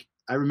 but I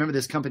remember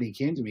this company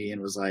came to me and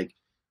was like,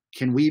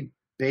 "Can we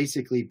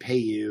basically pay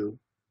you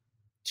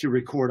to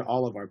record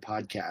all of our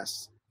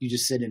podcasts? You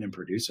just sit in and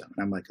produce them."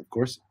 And I'm like, "Of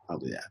course, I'll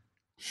do that."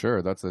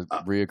 Sure, that's a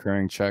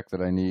reoccurring check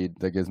that I need.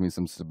 That gives me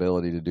some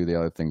stability to do the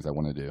other things I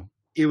want to do.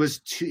 It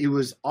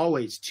was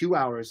always 2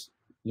 hours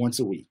once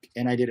a week,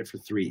 and I did it for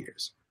 3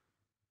 years.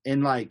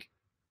 And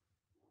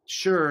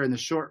sure,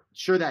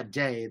 that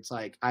day, it's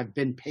I've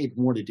been paid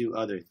more to do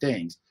other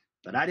things,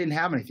 but I didn't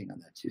have anything on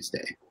that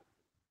Tuesday.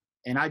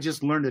 And I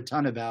just learned a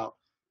ton about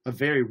a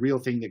very real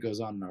thing that goes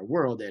on in our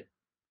world that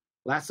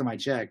last time I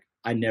checked,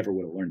 I never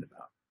would have learned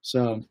about.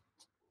 So,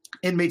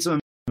 and made some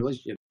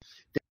relationship.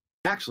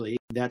 Actually,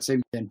 that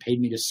same then paid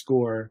me to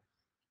score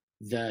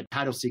the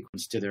title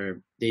sequence to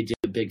they did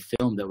a big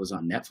film that was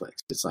on Netflix.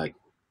 It's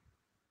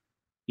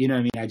you know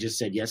what I mean? I just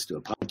said yes to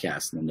a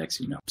podcast, and the next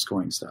thing you know, I'm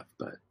scoring stuff.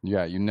 But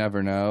yeah, you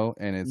never know.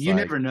 And it's you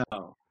never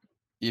know.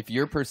 If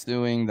you're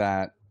pursuing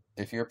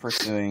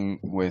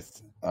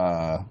with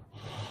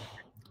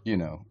you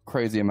know,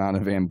 crazy amount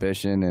of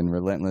ambition and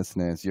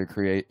relentlessness. You're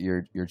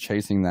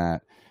chasing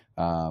that.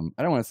 I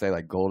don't want to say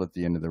like gold at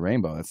the end of the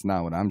rainbow. That's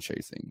not what I'm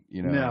chasing,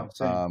 you know. No,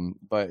 same.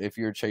 But if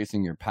you're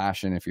chasing your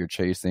passion, if you're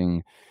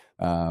chasing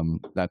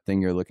that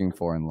thing you're looking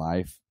for in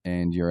life,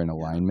 and you're in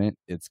alignment,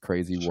 it's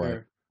crazy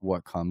Sure.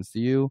 what comes to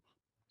you.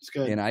 It's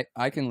good. And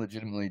I can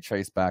legitimately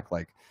trace back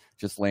like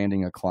just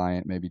landing a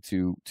client maybe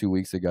two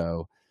weeks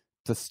ago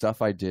to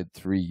stuff I did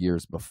 3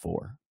 years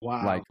before.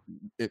 Wow. Like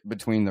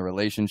between the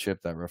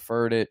relationship that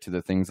referred it, to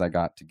the things I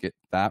got to get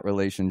that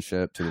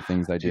relationship, to the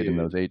things I did in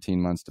those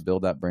 18 months to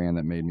build that brand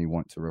that made me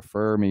want to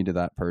refer me to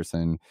that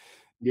person.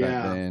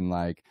 Yeah. But then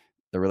like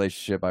the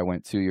relationship I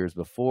went 2 years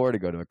before to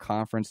go to a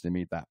conference to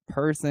meet that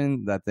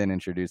person that then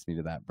introduced me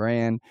to that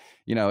brand,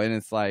 you know. And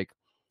it's like,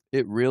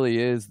 it really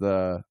is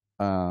the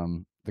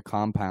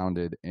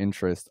compounded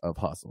interest of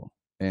hustle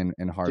and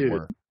hard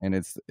work. And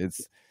it's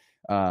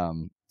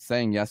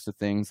saying yes to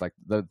things. Like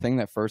the thing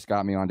that first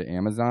got me onto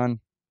Amazon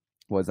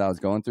was I was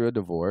going through a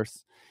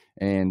divorce,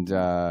 and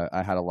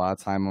I had a lot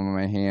of time on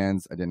my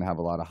hands. I didn't have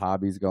a lot of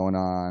hobbies going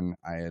on.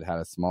 I had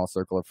a small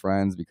circle of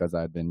friends because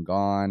I'd been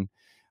gone.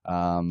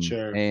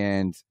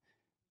 And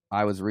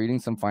I was reading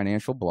some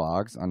financial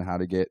blogs on how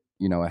to get,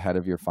 you know, ahead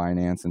of your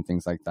finance and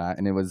things like that.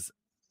 And it was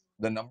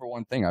the number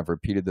one thing, I've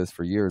repeated this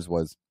for years,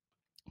 was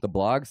the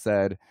blog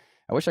said,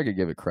 I wish I could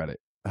give it credit,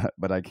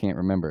 but I can't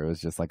remember. It was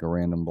just like a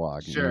random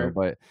blog, you know?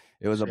 But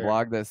it was a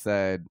blog that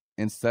said,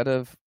 instead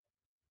of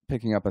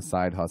picking up a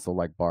side hustle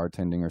like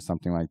bartending or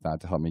something like that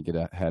to help me get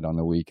ahead on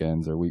the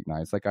weekends or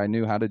weeknights, like I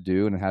knew how to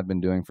do and had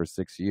been doing for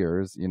 6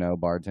 years, you know,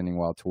 bartending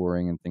while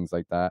touring and things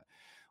like that,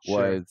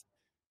 was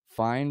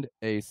find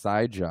a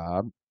side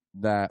job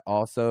that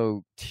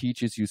also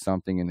teaches you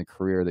something in the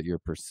career that you're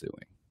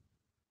pursuing.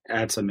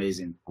 That's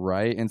amazing.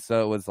 Right. And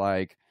so it was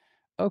like,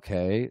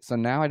 okay, so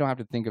now I don't have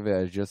to think of it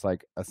as just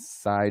like a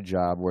side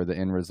job where the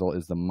end result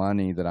is the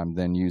money that I'm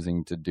then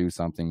using to do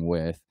something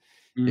with.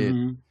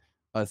 It's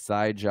a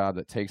side job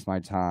that takes my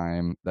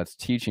time, that's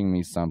teaching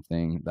me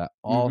something that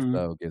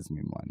also gives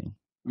me money.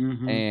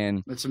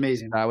 And that's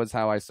amazing. That was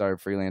how I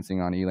started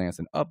freelancing on Elance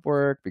and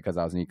Upwork, because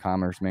I was an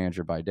e-commerce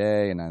manager by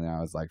day, and then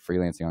I was like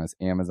freelancing on this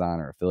Amazon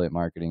or affiliate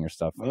marketing or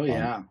stuff.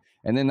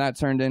 And then that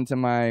turned into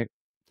my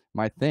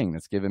thing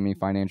that's given me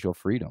financial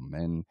freedom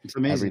and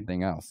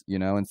everything else, you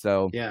know. And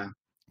so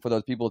for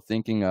those people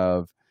thinking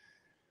of,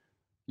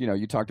 you know,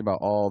 you talked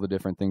about all the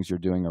different things you're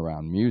doing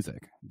around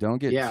music. Don't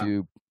get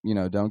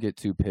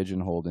too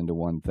pigeonholed into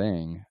one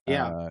thing.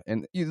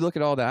 And you look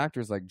at all the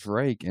actors like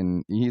Drake,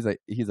 and he's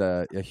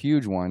a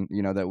huge one,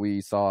 you know, that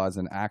we saw as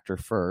an actor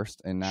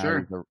first, and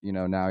now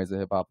now he's a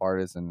hip hop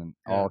artist and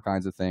all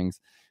kinds of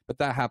things. But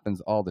that happens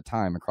all the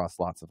time across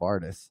lots of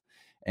artists.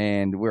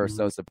 And we're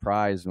so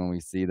surprised when we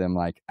see them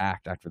like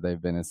act after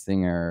they've been a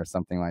singer or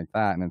something like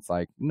that. And it's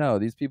like, no,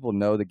 these people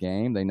know the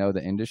game. They know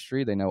the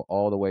industry. They know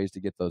all the ways to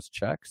get those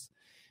checks.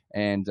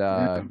 And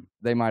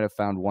they might have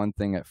found one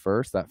thing at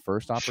first, that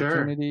first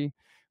opportunity,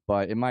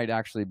 but it might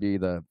actually be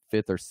the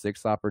fifth or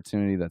sixth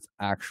opportunity that's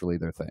actually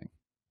their thing.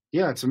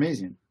 Yeah, it's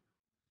amazing.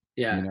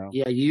 Yeah. You know?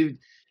 Yeah,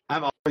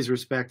 I've always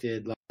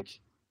respected, like,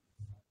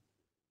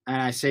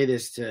 and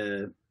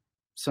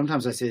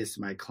sometimes I say this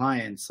to my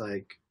clients,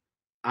 like,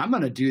 I'm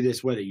going to do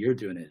this whether you're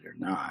doing it or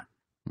not.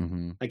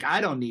 Like, I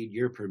don't need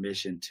your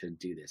permission to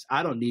do this.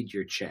 I don't need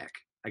your check.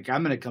 Like,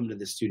 I'm going to come to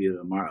the studio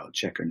tomorrow,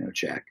 check or no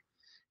check.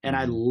 And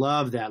I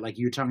love that. Like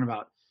you were talking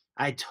about,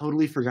 I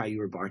totally forgot you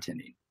were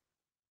bartending,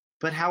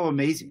 but how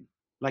amazing.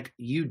 Like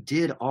you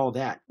did all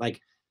that, like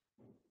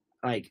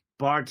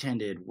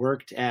bartended,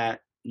 worked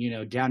at, you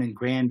know, down in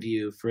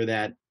Grandview for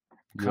that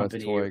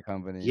company. Toy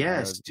company.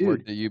 Yes, dude.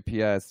 Worked at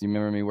UPS. You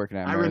remember me working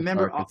at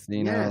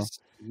Casino?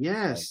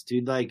 Yes,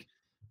 dude. Like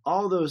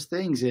all those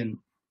things. And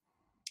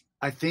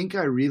I think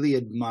I really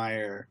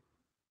admire,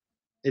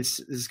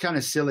 it's kind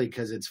of silly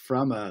because it's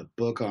from a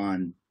book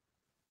on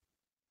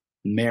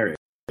marriage.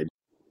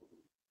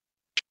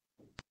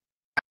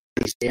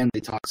 Stanley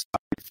talks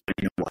about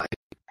finding a wife.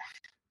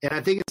 And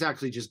I think it's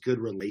actually just good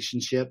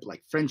relationship,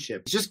 like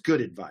friendship. It's just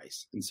good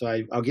advice. And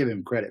so I'll give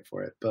him credit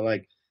for it. But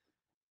like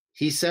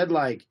he said,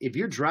 like if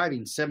you're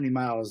driving 70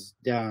 miles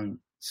an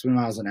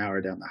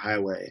hour down the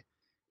highway,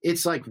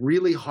 it's like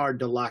really hard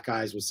to lock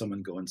eyes with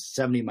someone going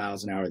 70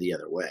 miles an hour the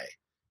other way.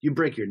 You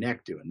break your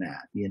neck doing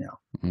that, you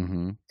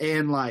know?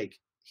 And like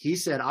he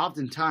said,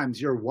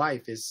 oftentimes your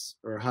wife is,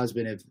 or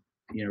husband, if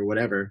you know,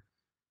 whatever,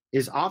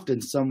 is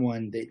often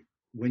someone that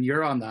when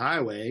you're on the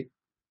highway,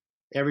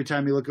 every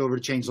time you look over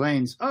to change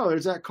lanes, oh,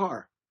 there's that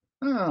car.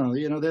 Oh,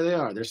 you know, there they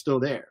are. They're still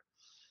there.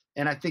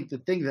 And I think the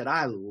thing that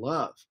I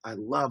love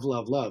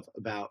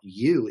about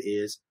you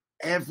is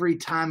every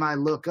time I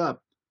look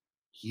up,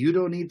 you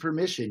don't need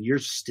permission. You're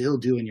still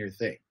doing your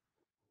thing.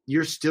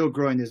 You're still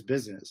growing this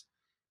business.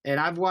 And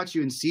I've watched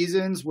you in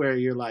seasons where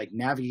you're like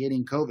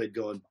navigating COVID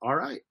going, all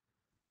right,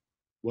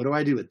 what do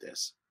I do with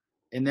this?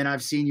 And then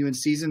I've seen you in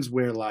seasons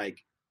where like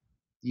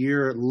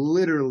you're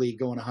literally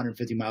going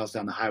 150 miles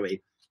down the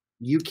highway.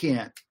 You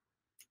can't,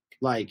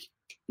 like,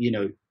 you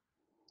know,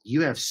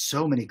 you have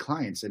so many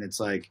clients, and it's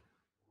like,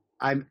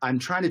 I'm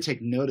trying to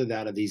take note of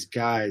that, of these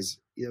guys,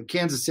 you know,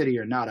 Kansas City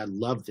or not, I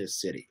love this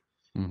city.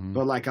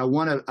 But like, I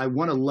want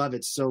to love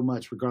it so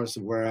much, regardless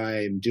of where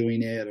I am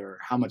doing it or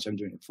how much I'm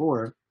doing it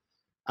for.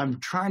 I'm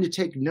trying to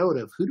take note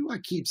of, who do I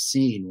keep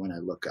seeing when I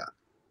look up?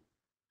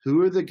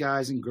 Who are the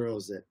guys and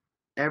girls that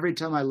every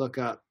time I look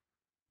up,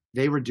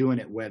 they were doing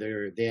it,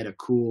 whether they had a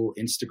cool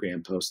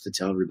Instagram post to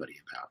tell everybody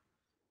about,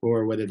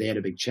 or whether they had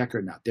a big check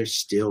or not, they're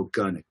still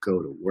going to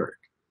go to work.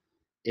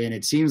 And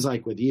it seems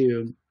like with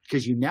you,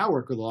 because you now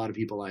work with a lot of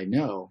people I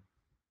know,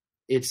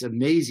 it's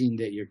amazing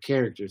that your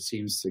character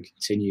seems to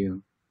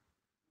continue,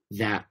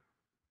 that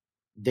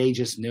they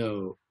just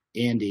know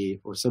Andy,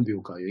 or some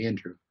people call you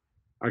Andrew,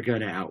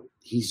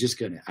 he's just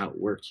going to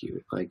outwork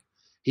you. Like,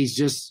 he's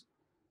just,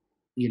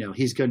 you know,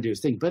 he's going to do his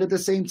thing. But at the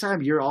same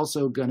time, you're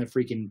also going to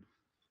freaking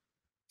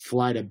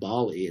fly to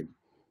Bali and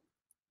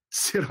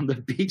sit on the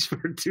beach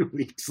for 2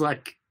 weeks.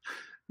 Like,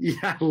 yeah,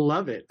 I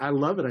love it. I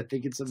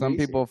think it's amazing. Some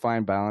people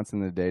find balance in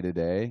the day to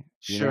day.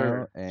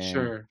 Sure.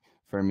 And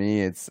for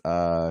me, it's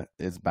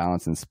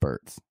balance in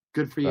spurts.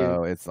 Good for you.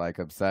 So it's like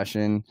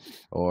obsession,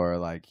 or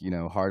like, you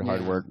know, hard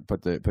work,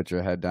 put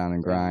your head down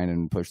and grind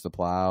and push the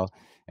plow.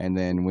 And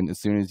then as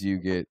soon as you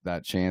get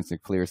that chance to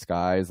clear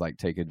skies, like,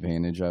 take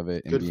advantage of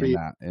it and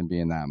be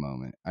in that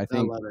moment. I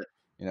think, I love it.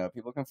 You know,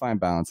 people can find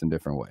balance in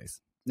different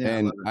ways. Yeah,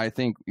 and I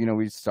think, you know,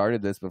 we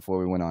started this before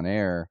we went on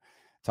air,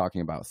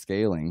 talking about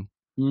scaling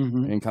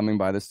and coming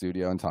by the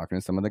studio and talking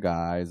to some of the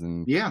guys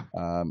and,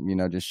 you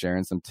know, just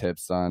sharing some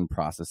tips on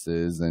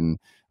processes and,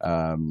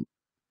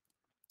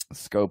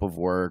 scope of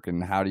work,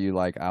 and how do you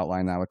like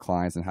outline that with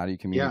clients, and how do you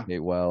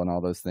communicate well, and all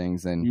those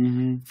things.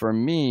 And for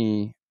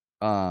me,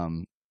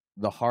 the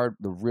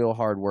real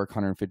hard work,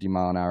 150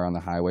 mile an hour on the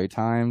highway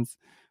times,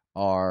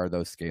 are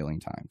those scaling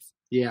times.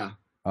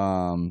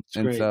 And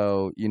great.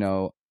 So, you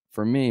know,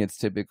 for me, it's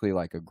typically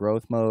like a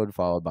growth mode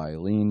followed by a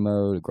lean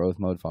mode, a growth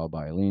mode followed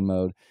by a lean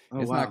mode.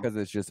 It's not because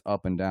it's just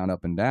up and down.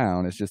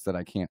 It's just that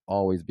I can't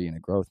always be in a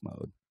growth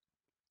mode.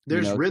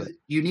 There's rhythm.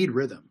 You need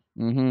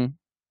rhythm.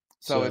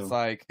 So it's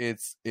like,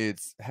 it's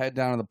head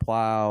down to the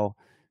plow,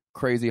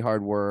 crazy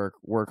hard work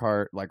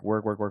hard, like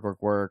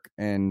work.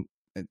 And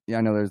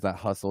I know there's that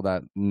hustle,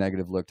 that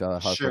negative look to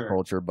hustle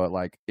culture, but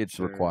like, it's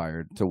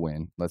required to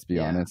win. Let's be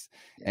honest.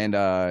 And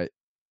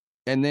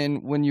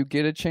then when you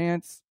get a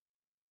chance,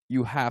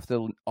 you have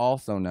to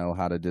also know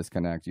how to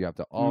disconnect. You have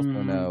to also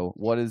know,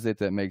 what is it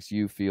that makes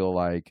you feel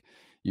like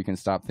you can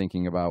stop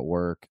thinking about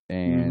work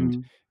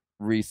and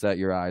reset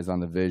your eyes on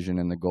the vision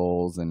and the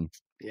goals. And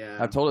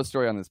I've told a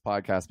story on this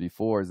podcast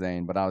before,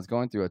 Zane, but I was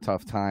going through a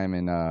tough time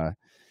in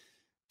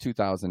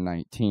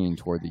 2019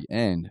 toward the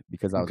end,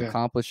 because I was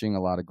accomplishing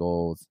a lot of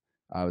goals.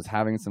 I was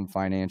having some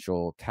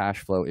financial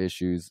cash flow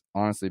issues,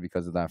 honestly,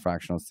 because of that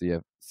fractional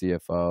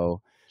CFO.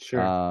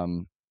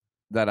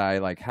 That I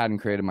like hadn't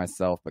created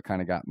myself, but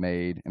kind of got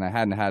made. And I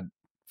hadn't had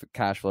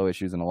cash flow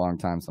issues in a long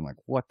time. So I'm like,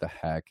 what the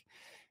heck?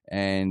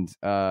 And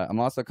I'm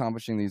also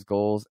accomplishing these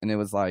goals. And it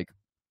was like,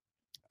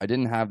 I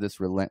didn't have this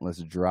relentless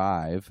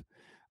drive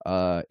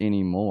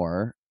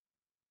anymore.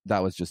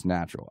 That was just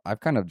natural. I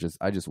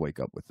just wake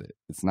up with it.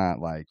 It's not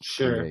like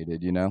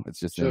created, you know,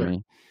 it's just in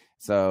me.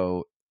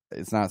 So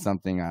it's not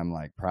something I'm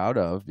like proud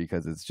of,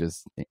 because it's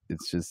just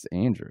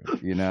Andrew,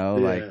 you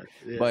know,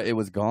 but it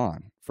was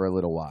gone for a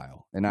little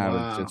while. And I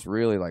was just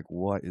really like,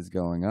 what is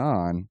going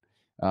on?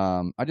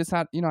 I just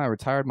had, you know, I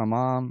retired my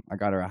mom. I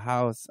got her a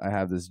house. I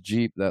have this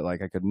Jeep that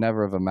like I could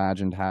never have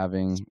imagined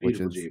having, which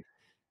is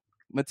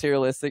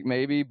materialistic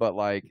maybe, but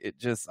like,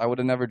 I would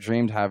have never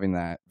dreamed having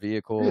that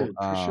vehicle.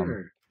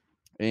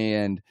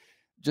 And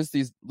just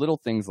these little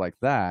things like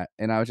that.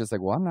 And I was just like,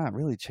 well, I'm not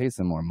really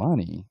chasing more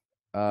money.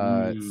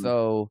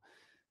 So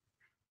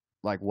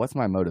like, what's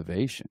my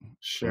motivation?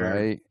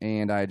 Right.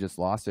 And I just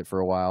lost it for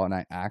a while. And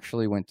I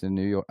actually went to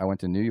New York. I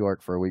went to New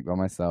York for a week by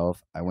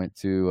myself. I went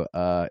to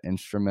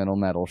instrumental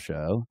metal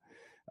show,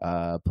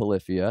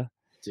 Polyphia.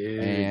 Dude,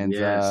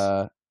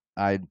 and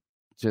I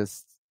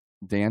just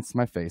danced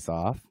my face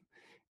off,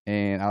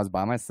 and I was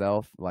by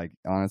myself, like,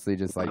 honestly,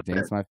 just like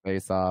danced my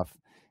face off.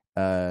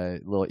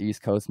 Little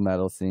East Coast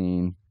metal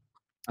scene.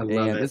 I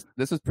love it.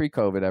 This was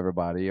pre-COVID,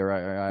 everybody.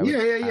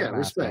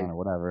 Respect or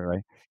whatever,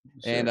 right?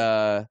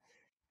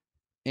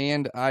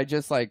 And I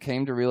just like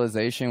came to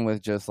realization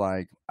with just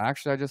like,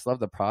 actually, I just love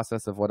the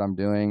process of what I'm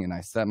doing. And I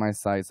set my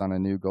sights on a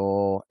new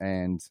goal,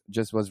 and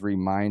just was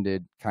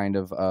reminded kind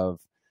of,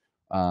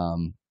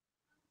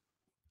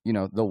 you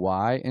know, the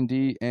why, and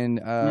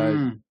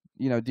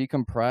you know,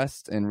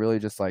 decompressed and really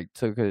just like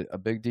took a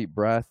big deep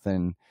breath.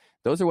 And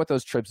those are what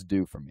those trips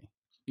do for me.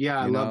 Yeah.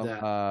 I love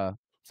that.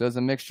 So it's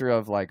a mixture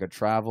of like a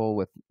travel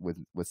with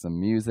some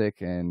music,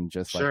 and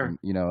just like,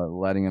 you know,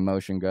 letting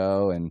emotion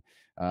go. And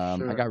I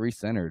got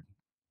recentered.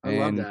 I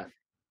love that.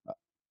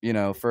 You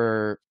know,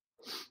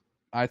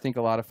 I think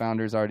a lot of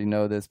founders already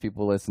know this,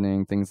 people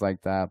listening, things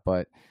like that,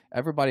 but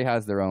everybody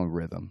has their own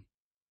rhythm.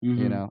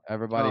 You know,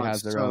 everybody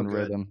has their own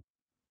rhythm.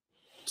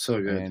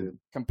 So good, dude.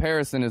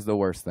 Comparison is the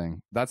worst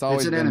thing. That's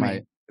always been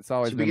my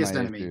biggest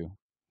enemy.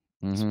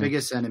 It's the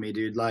biggest enemy,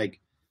 dude.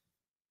 Like,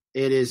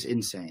 it is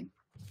insane.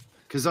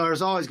 Because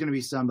there's always going to be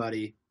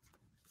somebody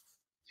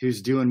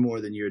who's doing more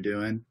than you're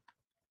doing,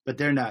 but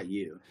they're not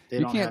you.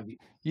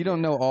 You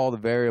don't know all the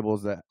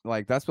variables that,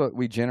 like, that's what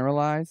we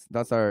generalize.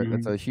 That's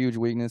a huge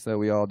weakness that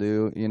we all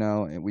do,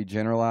 and we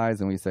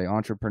generalize and we say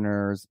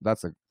entrepreneurs.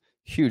 That's a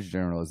huge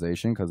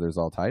generalization because there's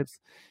all types,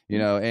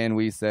 and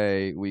we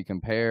say we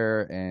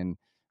compare,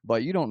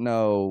 but you don't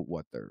know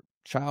what their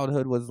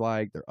childhood was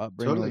like, their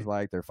upbringing was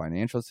like, their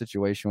financial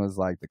situation was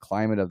like, the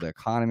climate of the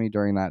economy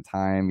during that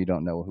time. You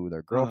don't know who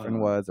their girlfriend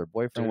was or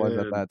boyfriend was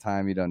at that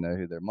time. You don't know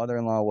who their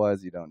mother-in-law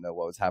was. You don't know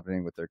what was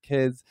happening with their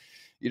kids.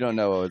 You don't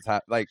know what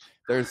was like,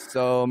 there's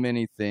so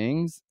many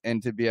things,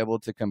 and to be able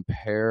to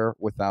compare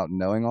without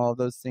knowing all of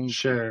those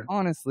things,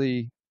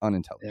 honestly,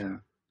 unintelligent. Yeah.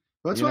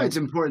 Well, that's why it's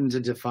important to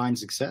define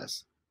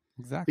success.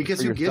 Exactly.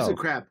 Because who gives a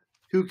crap?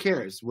 Who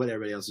cares what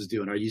everybody else is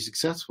doing? Are you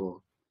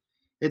successful?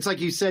 It's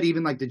like you said,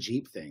 even like the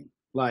Jeep thing.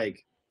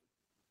 Like,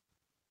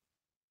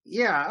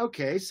 yeah,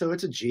 okay, so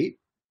it's a Jeep,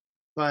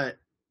 but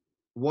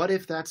what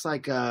if that's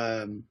like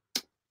a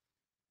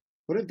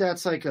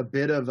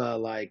bit of a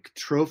like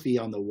trophy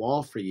on the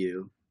wall for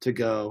you to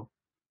go,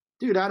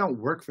 dude, I don't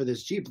work for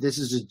this Jeep. This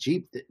is a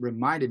Jeep that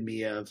reminded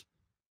me of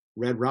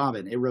Red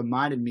Robin. It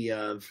reminded me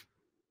of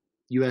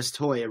US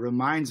Toy. It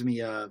reminds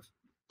me of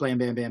blam,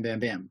 bam, bam, bam,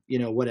 bam,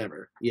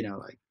 whatever,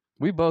 like.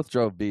 We both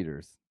drove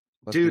beaters.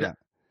 Dude,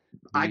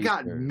 I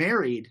got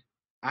married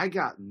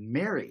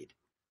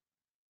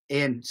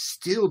and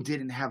still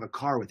didn't have a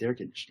car with air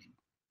conditioning.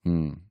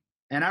 And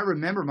I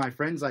remember my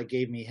friends like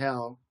gave me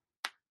hell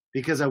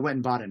because I went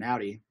and bought an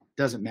Audi.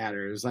 Doesn't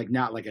matter. It was like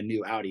not like a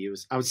new Audi.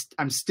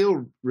 I'm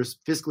still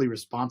fiscally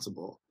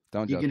responsible.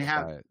 Don't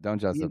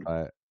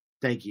justify it.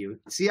 Thank you.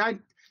 See,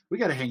 we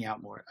got to hang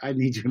out more. I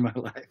need you in my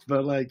life.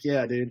 But like,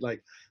 yeah, dude,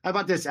 like I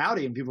bought this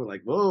Audi and people were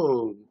like,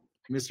 whoa,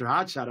 Mr.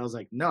 Hotshot. I was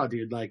like, no,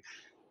 dude, like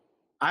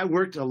I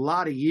worked a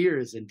lot of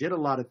years and did a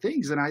lot of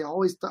things. And I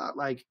always thought,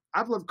 like,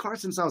 I've loved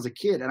cars since I was a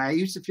kid. And I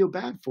used to feel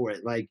bad for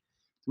it. Like,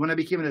 when I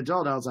became an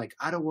adult, I was like,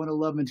 I don't want to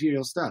love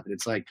material stuff. And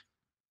it's like,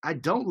 I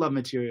don't love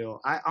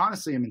material. I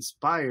honestly am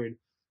inspired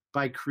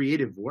by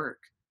creative work.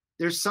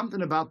 There's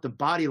something about the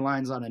body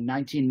lines on a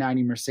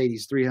 1990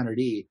 Mercedes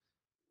 300E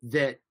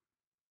that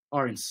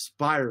are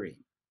inspiring.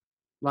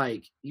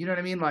 Like, you know what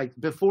I mean? Like,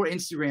 before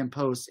Instagram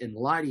posts and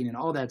lighting and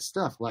all that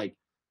stuff, like,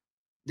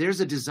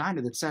 there's a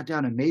designer that sat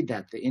down and made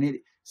that thing. And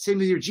same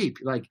with your Jeep.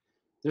 Like,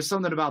 there's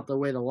something about the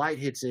way the light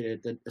hits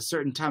it at a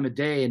certain time of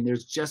day, and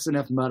there's just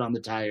enough mud on the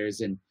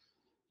tires, and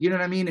you know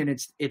what I mean? And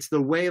it's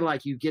the way,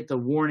 like, you get the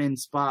worn-in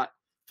spot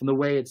from the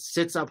way it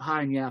sits up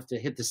high and you have to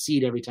hit the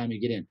seat every time you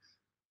get in.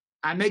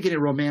 I'm making it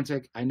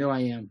romantic. I know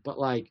I am, but,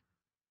 like,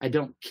 I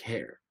don't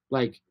care.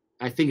 Like,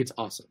 I think it's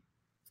awesome.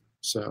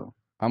 So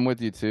I'm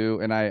with you too.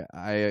 And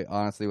I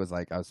honestly was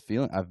like,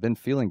 I've been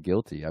feeling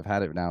guilty. I've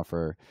had it now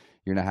for a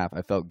year and a half.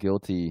 I felt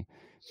guilty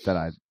that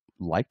I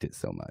liked it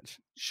so much.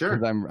 Sure.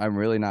 Because I'm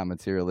really not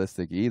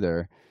materialistic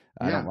either.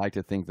 I don't like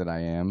to think that I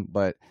am,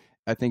 but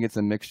I think it's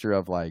a mixture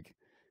of, like,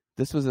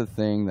 this was a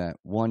thing that,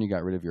 one, you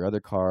got rid of your other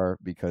car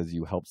because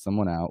you helped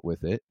someone out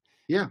with it.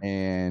 Yeah.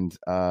 And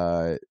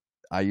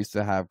I used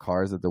to have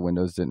cars that the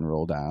windows didn't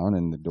roll down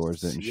and the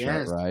doors didn't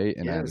shut right.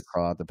 And I had to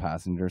crawl out the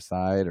passenger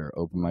side or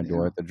open my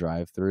door at the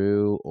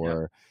drive-through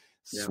or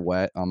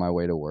sweat on my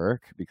way to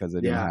work because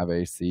I didn't have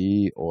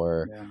AC.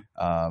 Or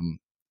I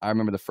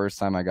remember the first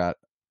time I got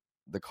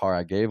the car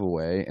I gave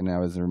away, and I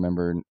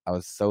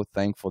was so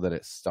thankful that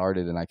it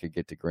started and I could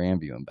get to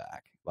Grandview and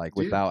back, like,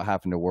 without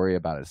having to worry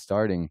about it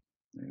starting.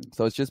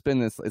 So it's just been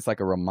this, it's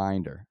like a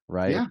reminder,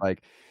 right? Yeah.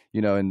 Like,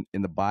 in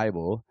the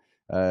Bible,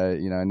 I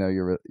know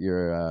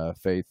you're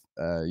faith,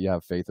 you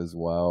have faith as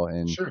well.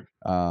 And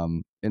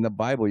in the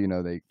Bible,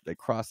 they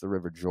crossed the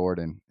River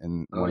Jordan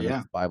in one of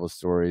the Bible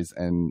stories.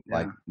 And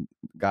like,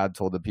 God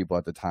told the people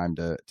at the time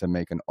to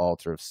make an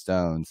altar of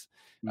stones,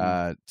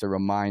 to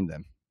remind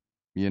them,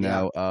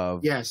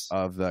 of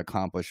the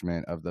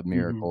accomplishment of the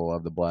miracle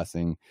of the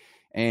blessing.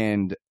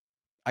 And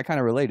I kind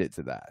of relate it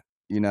to that.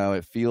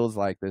 It feels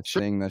like this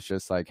thing that's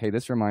just like, hey,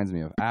 this reminds me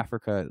of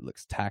Africa. It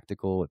looks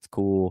tactical. It's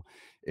cool.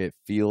 It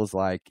feels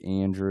like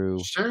Andrew.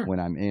 When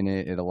I'm in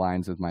it, it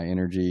aligns with my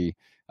energy.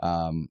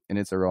 And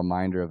it's a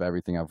reminder of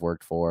everything I've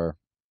worked for.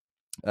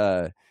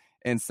 And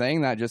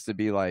saying that just to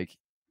be like,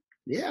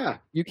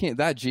 you can't,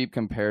 that Jeep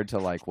compared to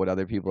like what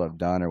other people have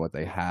done or what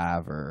they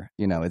have, or,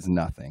 it's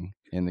nothing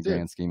in the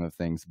grand scheme of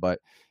things. But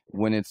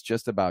when it's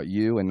just about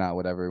you and not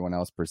what everyone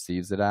else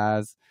perceives it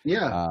as,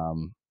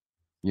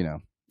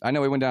 I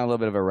know we went down a little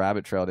bit of a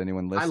rabbit trail to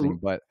anyone listening,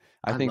 but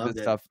I think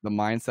the stuff, the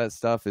mindset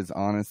stuff, is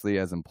honestly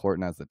as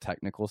important as the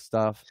technical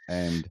stuff.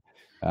 And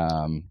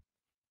for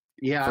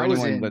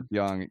anyone that's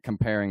young,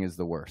 comparing is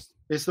the worst.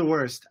 It's the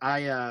worst.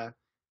 I'm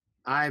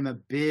a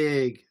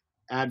big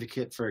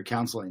advocate for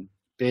counseling,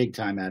 big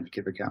time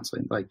advocate for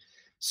counseling. Like,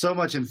 so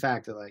much, in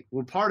fact, that, like,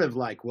 well, part of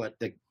like what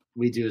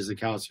we do as the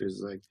counselors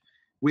is, like,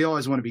 we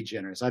always want to be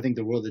generous. I think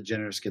the world of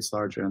generous gets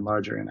larger and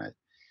larger,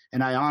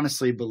 and I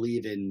honestly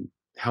believe in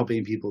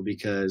helping people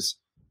because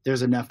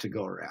there's enough to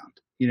go around.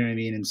 You know what I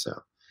mean? And so,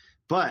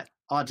 but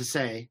I ought to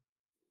say,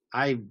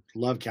 I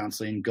love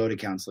counseling, go to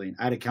counseling.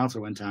 I had a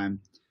counselor one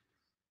time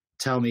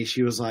tell me,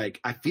 she was like,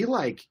 I feel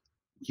like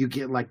you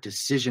get like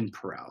decision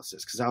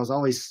paralysis, because I was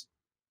always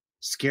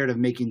scared of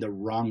making the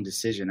wrong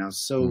decision. I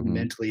was so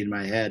mentally in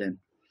my head. And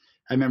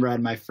I remember I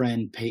had my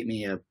friend paint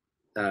me a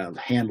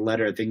hand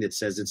letter thing that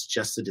says it's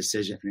just a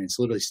decision, and it's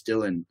literally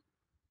still in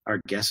our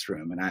guest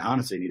room. And I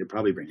honestly need to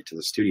probably bring it to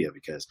the studio,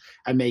 because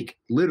I make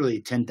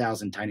literally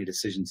 10,000 tiny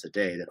decisions a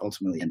day that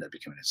ultimately end up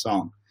becoming a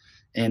song.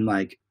 And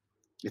like,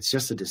 it's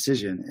just a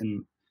decision.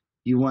 And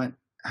you want,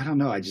 I don't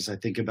know, I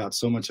think about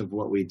so much of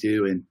what we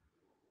do, and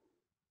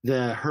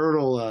the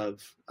hurdle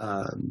of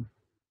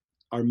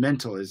our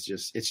mental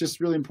is it's just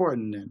really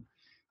important. And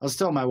I was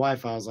telling my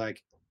wife, I was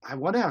like, I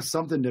want to have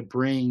something to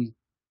bring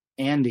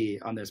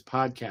Andy on this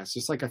podcast,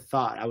 just like a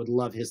thought I would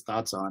love his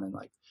thoughts on. And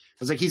like, I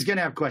was like, he's going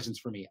to have questions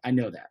for me. I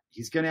know that.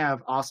 He's going to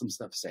have awesome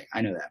stuff to say.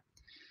 I know that.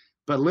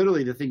 But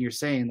literally the thing you're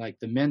saying, like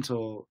the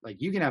mental, like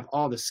you can have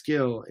all the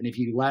skill, and if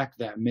you lack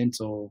that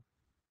mental,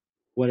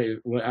 what I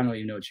don't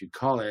even know what you'd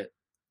call it,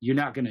 you're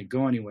not going to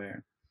go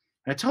anywhere.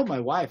 And I told my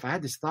wife, I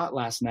had this thought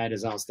last night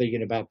as I was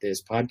thinking about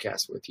this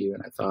podcast with you,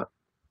 and I thought,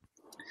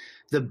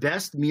 the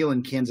best meal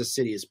in Kansas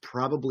City is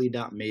probably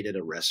not made at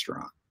a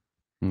restaurant.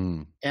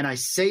 And I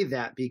say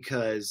that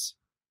because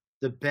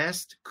the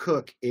best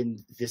cook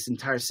in this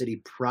entire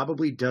city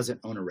probably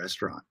doesn't own a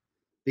restaurant,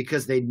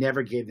 because they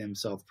never gave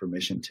themselves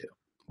permission to.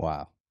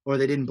 Wow. Or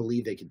they didn't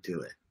believe they could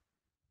do it.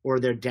 Or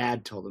their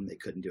dad told them they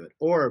couldn't do it.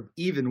 Or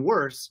even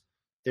worse,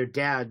 their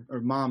dad or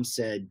mom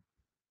said,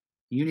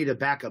 you need a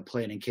backup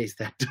plan in case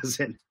that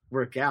doesn't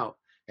work out.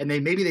 And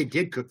maybe they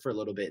did cook for a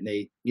little bit, and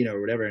they,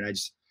 or whatever.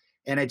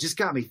 And it just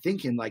got me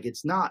thinking, like,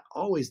 it's not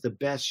always the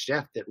best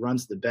chef that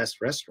runs the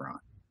best restaurant.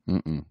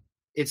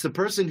 It's the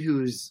person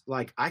who's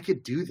like, I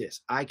could do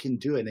this, I can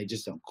do it, and they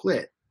just don't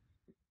quit.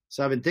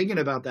 So I've been thinking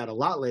about that a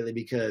lot lately,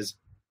 because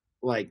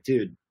like,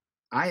 dude,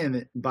 I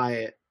am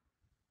by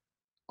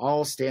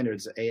all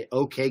standards a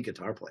okay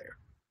guitar player,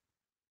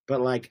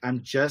 but like,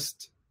 I'm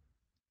just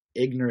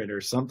ignorant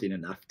or something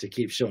enough to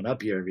keep showing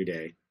up here every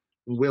day,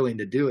 willing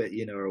to do it,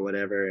 or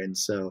whatever. And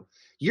so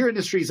your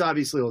industry is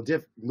obviously a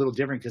little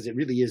different, because it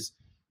really is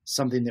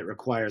something that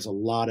requires a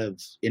lot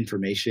of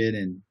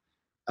information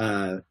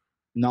and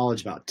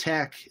knowledge about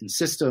tech and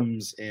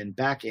systems and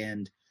back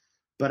end.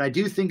 But I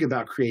do think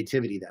about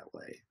creativity that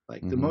way.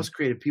 Like the most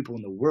creative people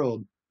in the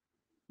world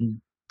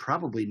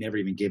probably never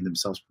even gave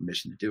themselves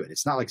permission to do it.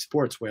 It's not like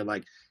sports, where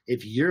like,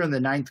 if you're in the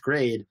 9th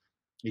grade,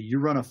 you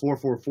run a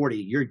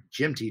 4.440, your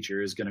gym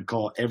teacher is going to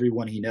call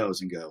everyone he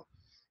knows and go,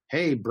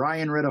 hey,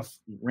 Brian ran a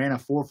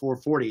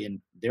 4.440,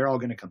 and they're all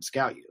going to come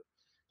scout you.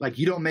 Like,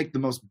 you don't make the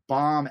most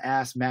bomb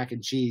ass mac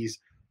and cheese,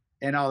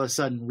 and all of a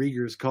sudden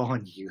Rieger's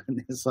calling you,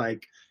 and it's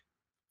like,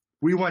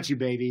 we want you,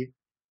 baby.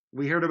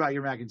 We heard about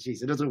your mac and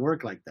cheese. It doesn't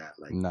work like that.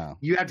 Like, no,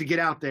 you have to get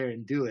out there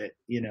and do it,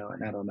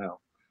 and I don't know.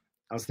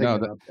 I was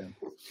thinking about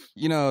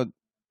that.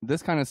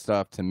 This kind of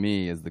stuff to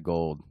me is the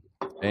gold.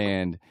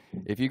 And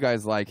if you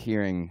guys like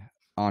hearing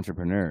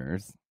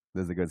entrepreneurs,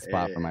 this is a good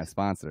spot for my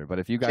sponsor. But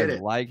if you guys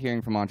like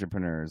hearing from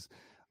entrepreneurs,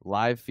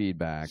 live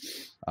feedback,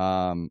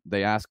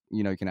 they ask,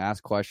 you can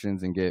ask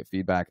questions and get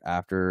feedback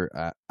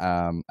after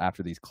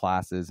these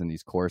classes and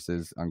these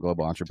courses on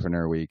Global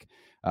Entrepreneur Week.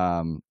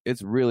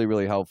 It's really,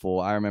 really helpful.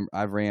 I remember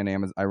I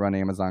run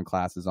Amazon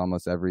classes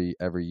almost every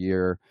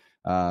year,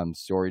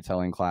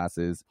 storytelling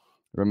classes.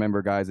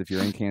 Remember, guys, if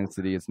you're in Kansas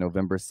City, it's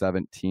November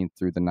 17th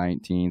through the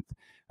 19th.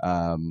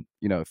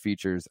 It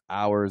features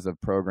hours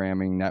of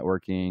programming,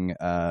 networking.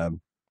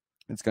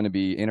 It's going to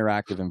be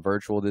interactive and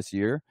virtual this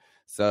year.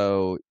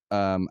 So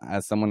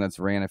as someone that's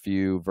ran a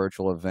few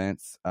virtual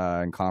events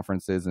and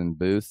conferences and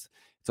booths,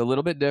 it's a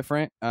little bit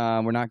different.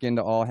 We're not getting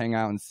to all hang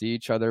out and see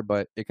each other,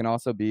 but it can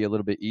also be a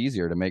little bit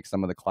easier to make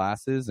some of the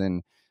classes.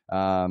 And,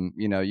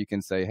 you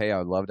can say, hey, I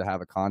would love to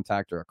have a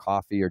contact or a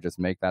coffee, or just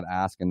make that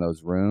ask in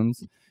those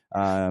rooms.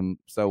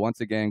 So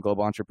once again,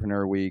 Global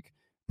Entrepreneur Week,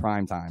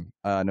 prime time,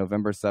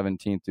 November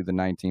 17th through the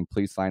 19th.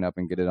 Please sign up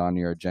and get it on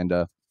your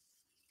agenda.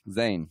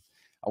 Zane,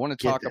 I want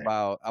to talk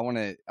about, I want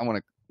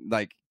to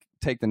like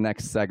take the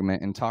next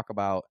segment and talk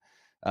about,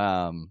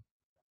 some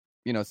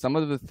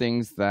of the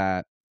things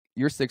that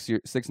you're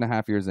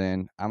 6.5 years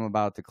in. I'm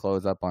about to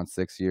close up on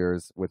 6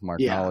 years with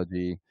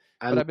Marknology,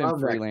 but I've been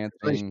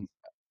freelancing.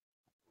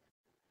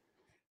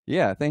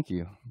 Yeah, thank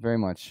you very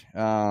much.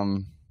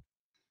 And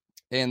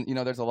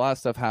there's a lot of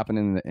stuff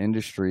happening in the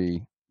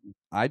industry.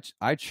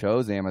 I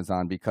chose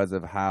Amazon because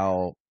of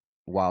how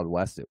Wild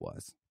West it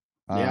was.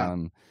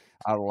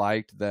 I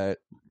liked that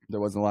there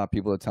wasn't a lot of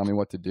people to tell me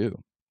what to do.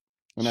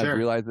 And I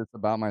realized this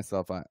about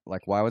myself.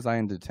 Why was I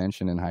in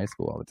detention in high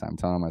school all the time? I'm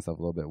telling myself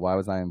a little bit. Why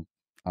was I in,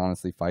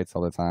 honestly, fights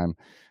all the time?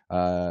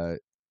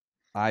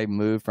 I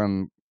moved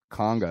from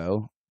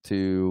Congo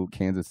to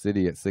Kansas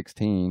City at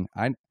 16.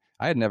 I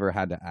had never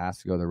had to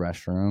ask to go to the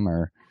restroom,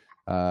 or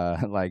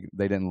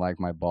they didn't like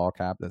my ball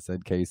cap that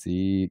said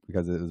KC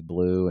because it was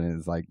blue and it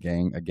was like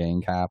a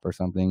gang cap or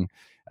something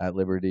at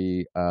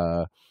Liberty.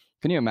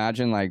 Can you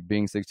imagine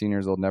being 16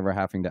 years old, never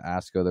having to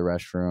ask to go to the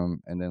restroom,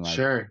 and then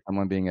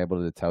someone being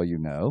able to tell you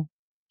no?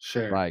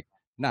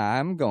 nah,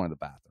 I'm going to the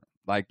bathroom.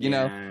 Like, you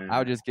know, I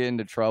would just get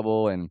into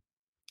trouble. And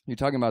you're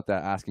talking about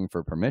that asking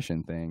for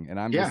permission thing. And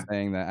I'm just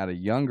saying that at a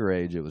younger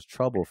age, it was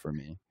trouble for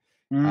me.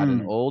 At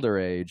an older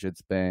age,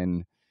 it's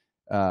been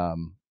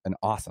an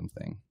awesome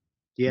thing.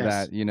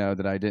 That, you know,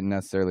 that I didn't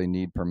necessarily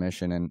need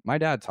permission. And my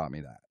dad taught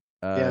me that.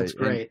 That's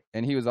great.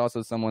 And he was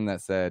also someone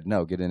that said,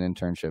 no, get an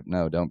internship.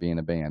 No, don't be in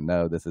a band.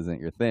 No, this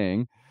isn't your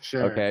thing.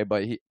 Sure. Okay.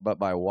 But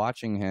by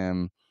watching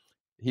him,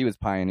 he was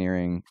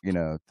pioneering, you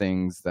know,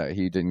 things that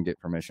he didn't get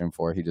permission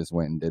for. He just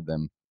went and did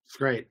them. It's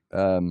great.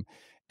 And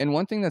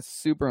one thing that's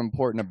super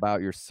important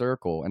about your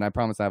circle, and I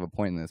promise I have a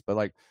point in this, but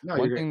like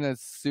one thing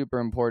that's super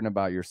important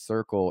about your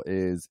circle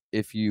is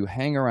if you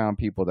hang around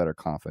people that are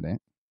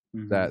confident,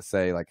 that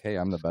say like, hey,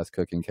 I'm the best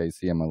cook in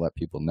KC, I'm going to let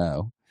people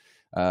know.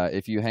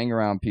 If you hang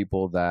around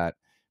people that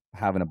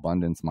have an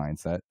abundance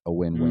mindset, a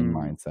win-win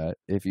mindset,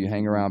 if you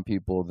hang around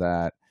people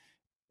that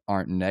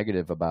aren't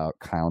negative about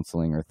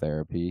counseling or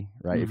therapy,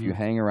 right? If you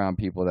hang around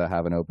people that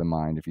have an open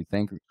mind, if you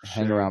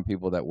hang around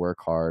people that work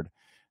hard,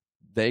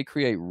 they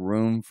create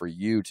room for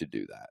you to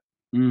do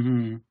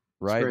that.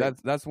 Right?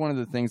 That's one of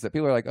the things that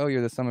people are like, oh,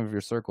 you're the sum of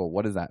your circle.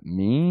 What does that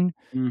mean?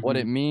 What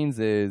it means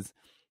is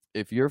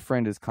if your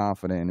friend is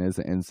confident and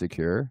isn't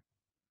insecure,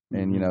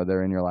 and, you know,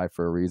 they're in your life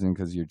for a reason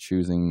because you're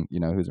choosing, you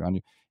know, who's around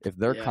you. If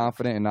they're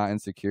confident and not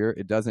insecure,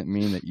 it doesn't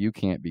mean that you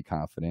can't be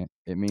confident.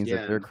 It means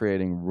that they're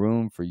creating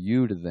room for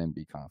you to then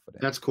be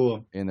confident. That's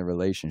cool. In the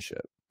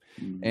relationship.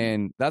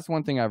 And that's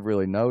one thing I've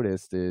really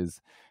noticed is,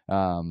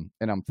 and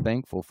I'm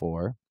thankful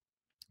for,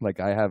 like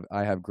I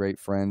have great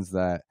friends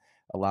that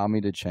allow me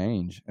to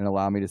change and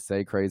allow me to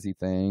say crazy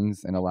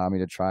things and allow me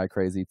to try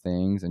crazy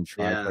things and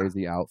try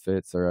crazy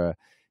outfits or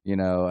you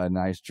know, a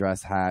nice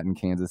dress hat in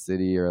Kansas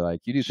City, or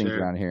like you do things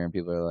around here and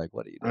people are like,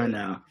 what are you doing? I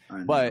know.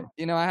 But,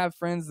 you know, I have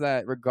friends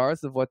that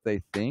regardless of what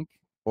they think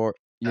or,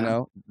 you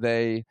know,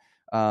 they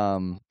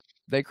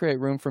create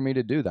room for me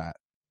to do that.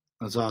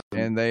 That's awesome.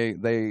 And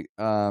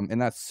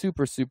and that's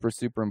super, super,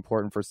 super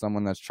important for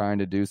someone that's trying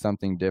to do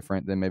something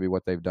different than maybe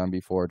what they've done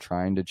before,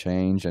 trying to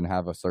change and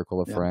have a circle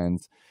of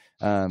friends.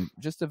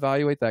 Just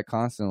evaluate that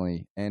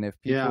constantly. And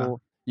if people,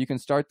 you can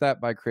start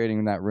that by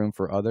creating that room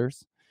for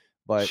others.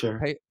 But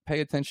pay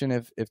attention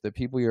if the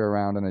people you're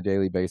around on a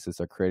daily basis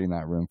are creating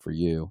that room for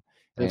you.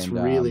 That's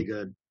really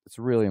good. It's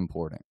really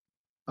important.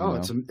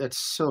 That's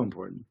so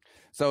important.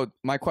 So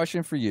my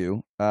question for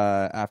you,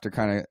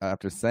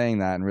 after saying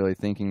that and really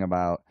thinking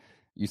about,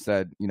 you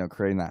said, you know,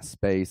 creating that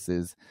space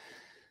is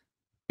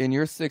in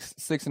your six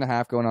and a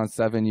half going on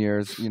 7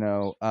 years, you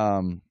know,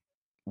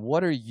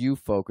 what are you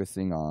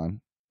focusing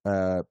on?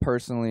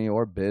 Personally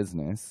or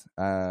business?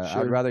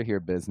 I'd rather hear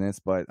business,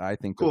 but I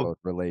think they're both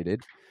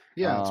related.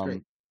 Yeah, that's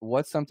great.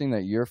 What's something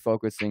that you're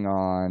focusing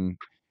on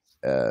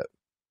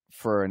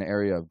for an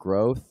area of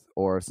growth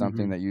or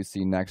something that you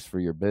see next for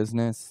your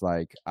business?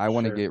 Like, I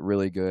want to get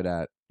really good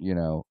at, you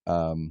know,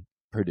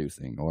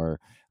 producing, or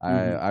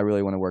I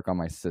really want to work on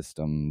my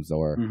systems,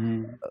 or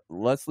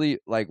let's leave,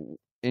 like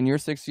in your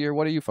 6th year,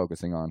 what are you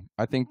focusing on?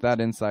 I think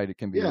that insight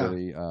can be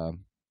really,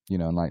 you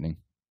know, enlightening.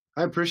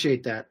 I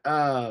appreciate that.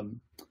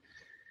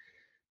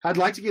 I'd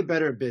like to get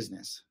better at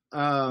business.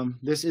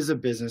 This is a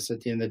business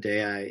at the end of the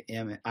day.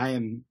 I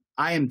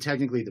am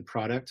technically the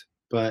product,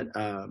 but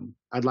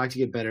I'd like to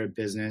get better at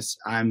business.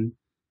 Want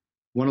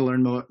to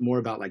learn more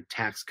about like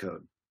tax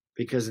code,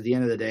 because at the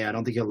end of the day, I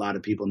don't think a lot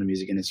of people in the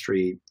music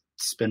industry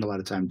spend a lot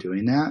of time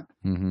doing that.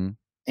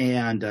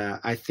 And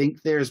I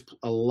think there's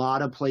a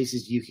lot of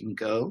places you can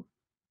go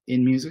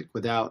in music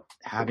without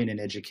having an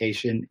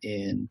education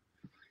in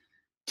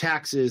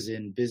taxes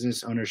and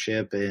business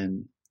ownership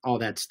and all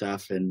that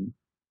stuff.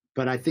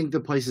 But I think the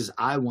places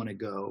I want to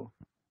go,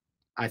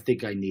 I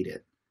think I need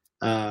it.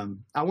 I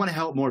want to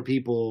help more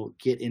people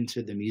get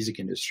into the music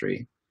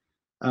industry.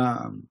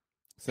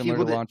 Similar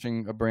to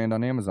launching a brand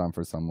on Amazon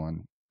for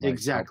someone. Like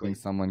exactly. Helping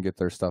someone get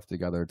their stuff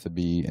together to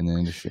be in the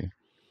industry.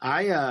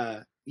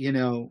 You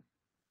know,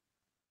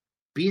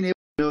 being able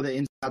to know the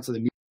ins and outs of the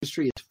music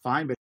industry is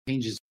fine, but it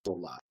changes a whole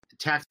lot. The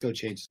tax code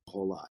changes a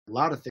whole lot. A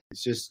lot of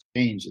things just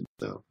change. And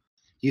so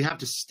you have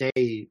to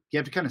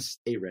kind of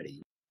stay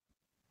ready.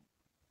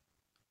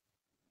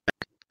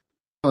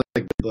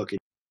 Like the book and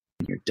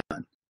you're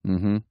done.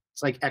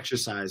 It's like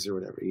exercise or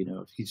whatever, you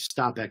know, if you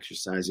stop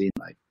exercising,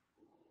 like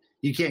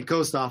you can't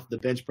coast off the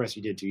bench press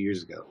you did 2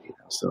 years ago, you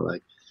know? So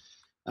like,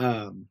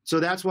 so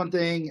that's one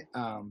thing.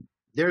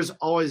 There's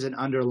always an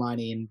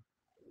underlining,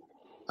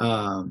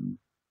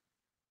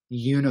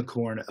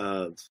 unicorn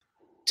of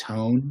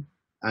tone.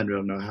 I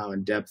don't know how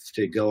in depth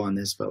to go on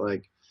this, but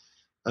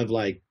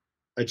like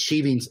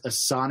achieving a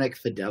sonic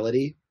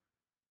fidelity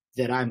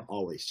that I'm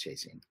always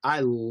chasing. I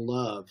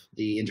love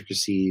the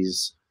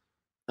intricacies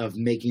of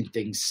making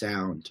things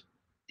sound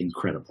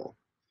incredible.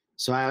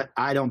 So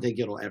I don't think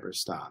it'll ever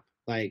stop.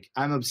 Like,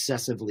 I'm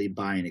obsessively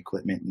buying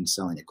equipment and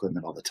selling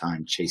equipment all the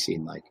time,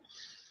 chasing like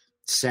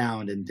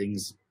sound and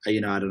things, you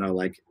know, I don't know,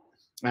 like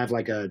I have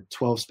like a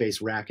 12 space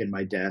rack in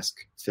my desk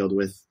filled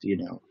with, you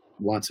know,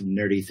 lots of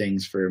nerdy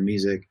things for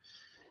music.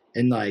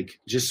 and like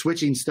just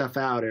switching stuff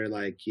out, or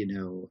like,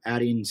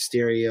 adding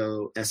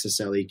stereo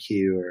SSL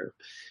EQ, or,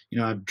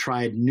 I've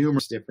tried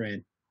numerous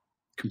different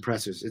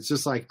compressors. It's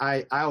just like,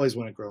 I always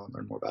want to grow and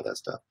learn more about that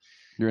stuff.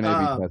 You're an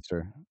A/B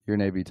tester. You're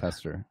an A/B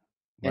tester.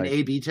 An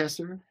A/B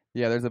tester?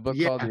 Yeah, there's a book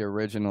called The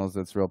Originals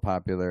that's real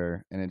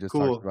popular, and it just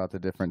talks about the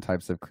different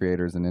types of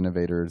creators and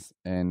innovators.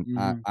 And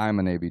I'm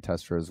an A/B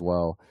tester as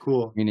well.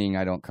 Cool. Meaning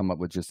I don't come up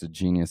with just a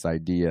genius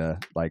idea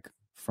like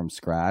from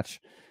scratch.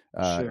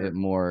 It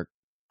more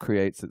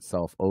creates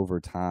itself over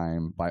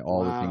time by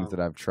all the things that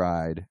I've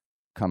tried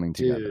coming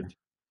together.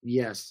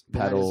 Yes.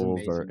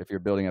 Pedals, or if you're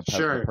building a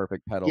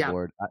perfect pedal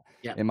board.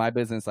 In my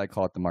business, I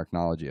call it the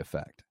Marknology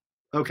effect.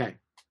 Okay.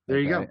 There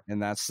you go. And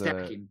that's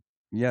stacking.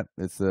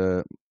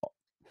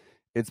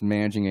 It's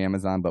managing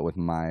Amazon, but with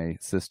my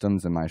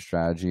systems and my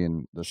strategy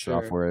and the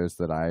softwares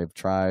that I've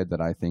tried that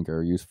I think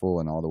are useful,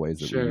 and all the ways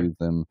that we use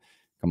them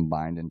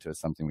combined into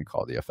something we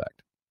call the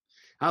effect.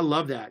 I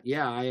love that.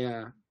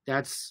 Yeah.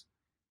 That's,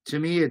 to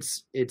me,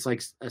 it's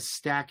like a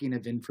stacking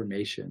of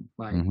information.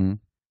 Like,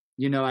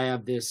 I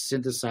have this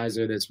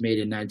synthesizer that's made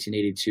in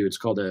 1982. It's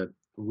called a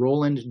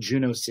Roland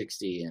Juno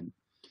 60. And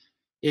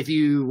if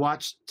you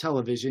watch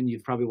television,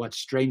 you've probably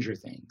watched Stranger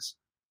Things.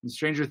 And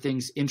Stranger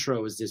Things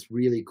intro is this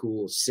really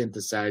cool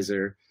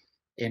synthesizer,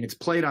 and it's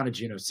played on a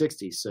Juno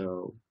 60.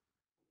 So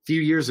a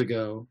few years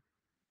ago,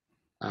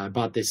 I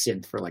bought this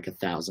synth for like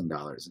 $1,000,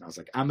 and I was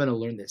like, I'm going to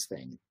learn this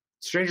thing.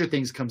 Stranger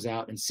Things comes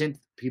out, and synth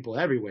people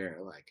everywhere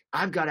are like,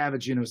 I've got to have a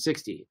Juno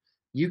 60.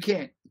 You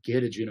can't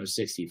get a Juno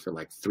 60 for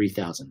like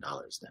 $3,000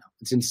 now.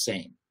 It's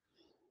insane.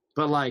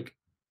 But like,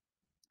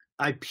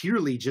 I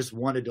purely just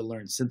wanted to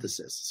learn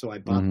synthesis. So I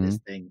bought this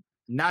thing,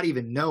 not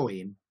even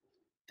knowing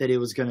that it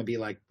was going to be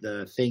like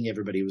the thing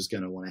everybody was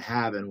going to want to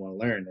have and want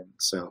to learn. And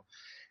so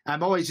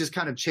I'm always just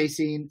kind of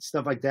chasing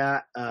stuff like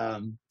that.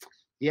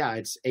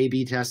 It's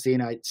A/B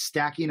testing,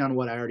 stacking on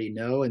what I already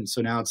know. And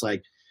so now it's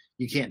like,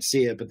 you can't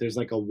see it, but there's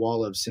like a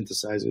wall of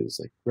synthesizers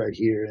like right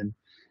here. And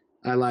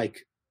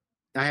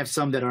I have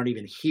some that aren't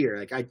even here.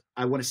 Like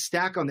I want to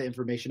stack on the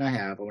information I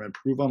have. I want to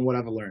improve on what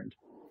I've learned.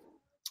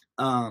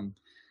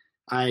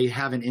 I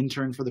have an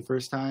intern for the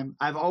first time.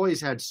 I've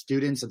always had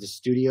students at the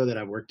studio that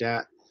I've worked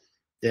at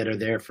that are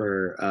there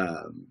for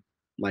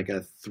like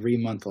a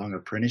 3-month-long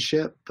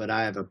apprenticeship, but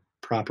I have a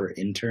proper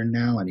intern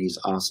now, and he's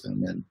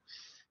awesome. And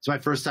it's my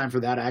first time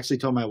for that. I actually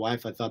told my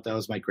wife I thought that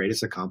was my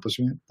greatest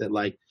accomplishment, that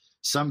like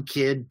some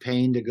kid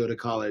paying to go to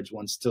college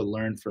wants to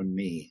learn from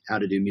me how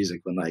to do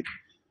music, when like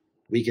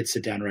we could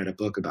sit down and write a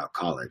book about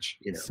college.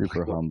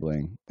 Super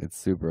humbling. It's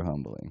super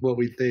humbling. What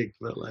we think,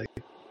 but like,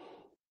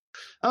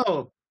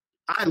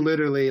 I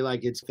literally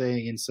like it's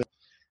thing. And so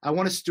I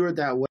want to steward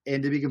that way.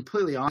 And to be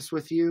completely honest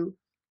with you,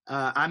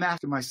 I'm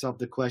asking myself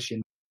the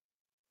question,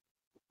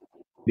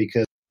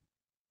 because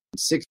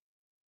 6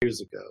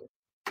 years ago,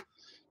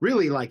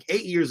 really like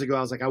 8 years ago,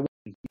 I was like,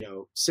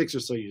 6 or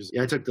so years,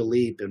 I took the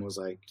leap and was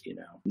like,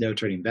 no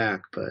turning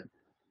back. But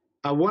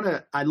I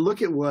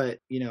look at what,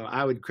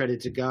 I would credit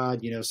to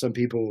God. Some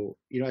people,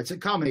 it's a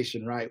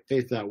combination, right?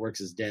 Faith without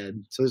works is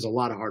dead. So there's a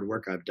lot of hard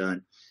work I've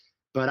done,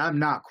 but I'm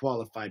not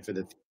qualified for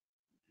the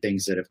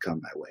things that have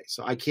come my way.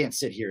 So I can't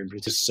sit here and be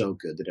just so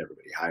good that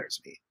everybody hires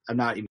me. I'm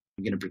not even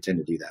going to pretend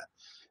to do that.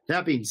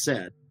 That being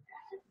said,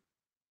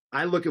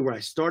 I look at where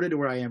I started to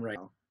where I am right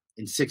now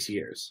in 6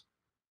 years.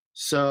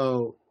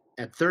 So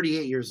at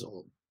 38 years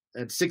old,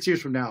 at 6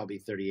 years from now, I'll be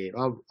 38.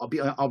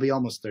 I'll be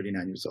almost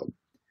 39 years old.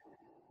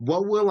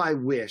 What will I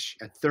wish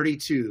at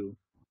 32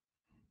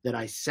 that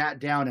I sat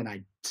down and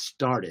I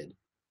started?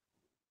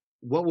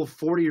 What will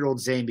 40-year-old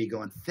Zane be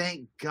going,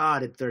 thank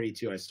God at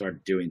 32 I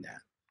started doing that?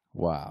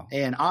 Wow.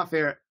 And off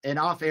air,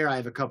 I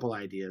have a couple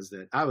ideas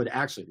that I would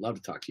actually love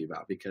to talk to you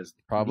about, because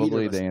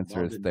probably the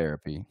answer is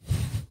therapy.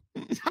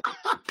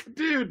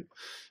 Dude,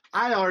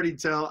 I already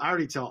tell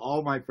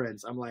all my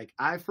friends, I'm like,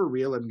 I for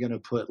real am going to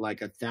put like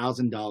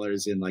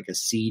 $1,000 in like a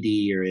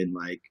CD or in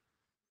like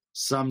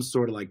some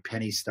sort of like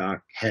penny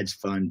stock hedge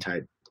fund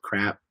type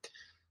crap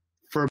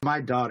for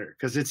my daughter,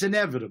 because it's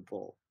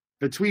inevitable.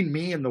 Between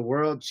me and the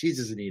world, she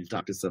doesn't need to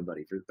talk to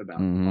somebody about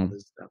all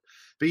this stuff.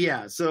 But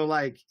yeah, so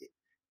like,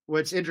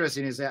 what's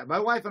interesting is that my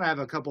wife and I have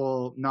a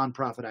couple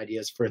nonprofit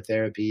ideas for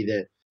therapy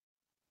that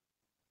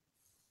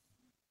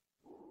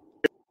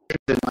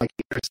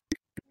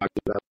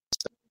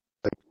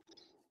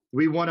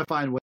we want to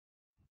find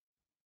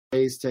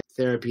ways to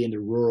therapy into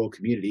rural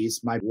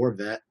communities. My war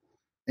vet,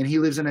 and he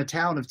lives in a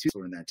town of 2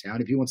 in that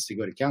town. If he wants to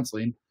go to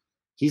counseling,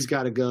 he's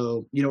got to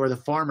go, or the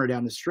farmer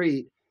down the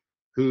street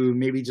who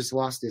maybe just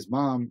lost his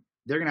mom,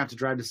 they're going to have to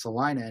drive to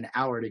Salina an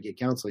hour to get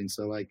counseling.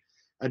 So like,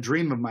 a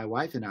dream of my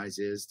wife and I's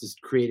is to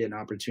create an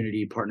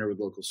opportunity, partner with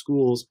local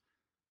schools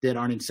that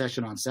aren't in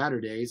session on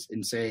Saturdays,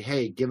 and say,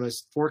 hey, give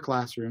us 4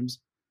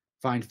 classrooms,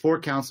 find 4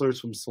 counselors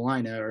from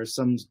Salina or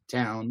some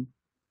town,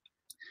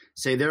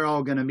 say they're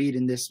all going to meet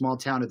in this small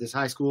town at this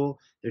high school.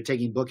 They're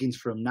taking bookings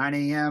from 9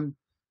 a.m.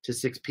 to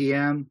 6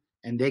 p.m.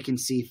 and they can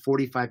see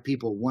 45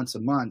 people once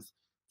a month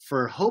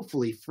for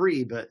hopefully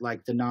free, but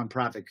like the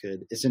nonprofit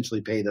could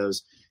essentially pay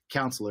those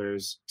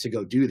counselors to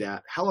go do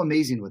that. How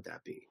amazing would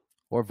that be?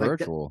 or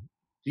virtual.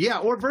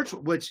 Or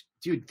virtual, which,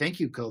 dude, thank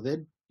you,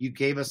 COVID. You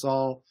gave us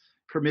all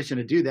permission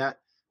to do that.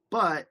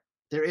 But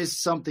there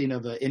is something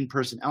of an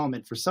in-person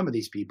element for some of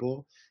these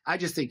people. I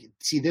just think,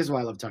 see, this is why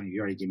I love Tony. You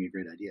already gave me a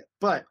great idea.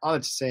 But I'll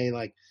have to say,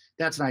 like,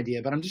 that's an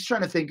idea. But I'm just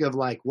trying to think of,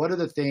 like, what are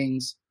the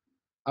things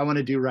I want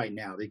to do right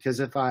now? Because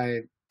if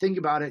I think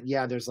about it,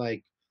 yeah, there's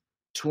like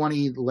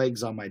 20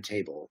 legs on my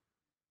table.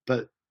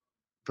 But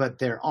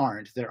there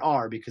aren't. There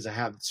are because I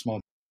have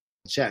small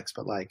checks.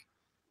 But, like,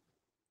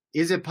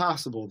 is it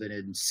possible that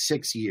in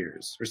 6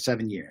 years or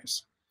 7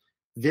 years,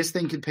 this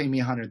thing could pay me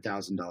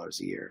 $100,000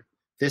 a year?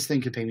 This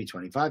thing could pay me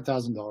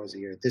 $25,000 a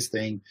year. This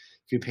thing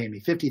could pay me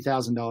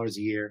 $50,000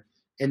 a year.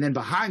 And then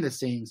behind the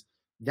scenes,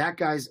 that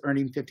guy's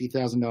earning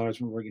 $50,000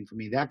 from working for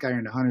me. That guy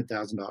earned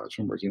 $100,000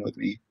 from working with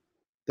me.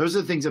 Those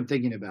are the things I'm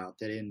thinking about,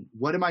 that in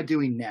what am I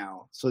doing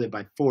now so that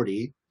by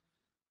 40,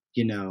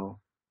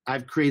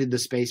 I've created the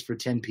space for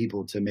 10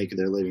 people to make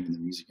their living in the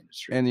music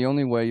industry. And the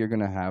only way you're going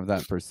to have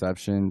that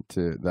perception,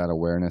 to that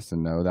awareness, to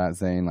know that,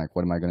 Zane, like,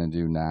 what am I going to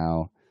do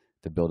now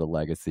to build a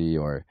legacy,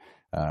 or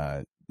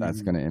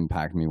that's going to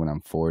impact me when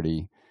I'm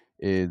 40,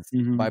 is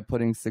by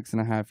putting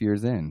 6.5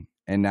 years in.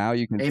 And now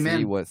you can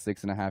see what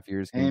 6.5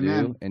 years can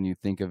do. And you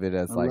think of it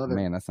as like,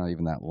 man, that's not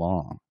even that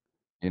long.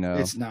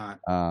 It's not.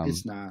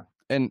 It's not.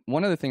 And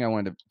one other thing I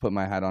wanted to put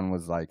my hat on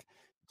was, like,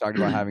 talking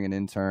about having an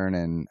intern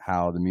and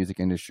how the music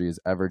industry is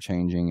ever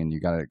changing and you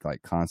got to,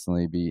 like,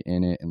 constantly be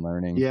in it and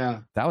learning.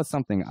 Yeah. That was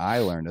something I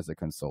learned as a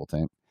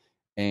consultant,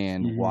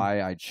 and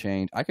why I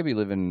changed. I could be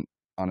living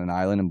on an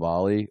island in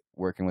Bali,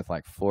 working with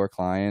like 4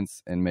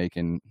 clients and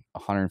making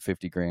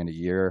 150 grand a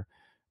year,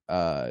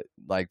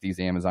 like these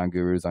Amazon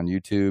gurus on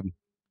YouTube.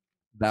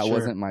 That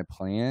wasn't my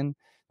plan.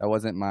 That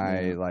wasn't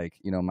my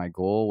my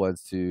goal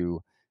was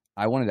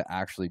I wanted to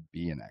actually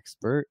be an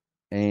expert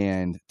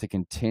and to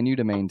continue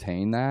to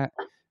maintain that.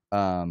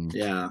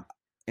 And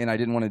I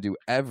didn't want to do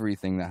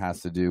everything that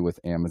has to do with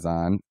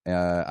Amazon.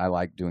 I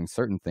like doing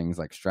certain things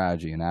like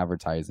strategy and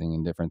advertising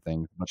and different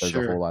things, but there's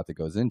a whole lot that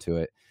goes into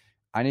it.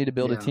 I need to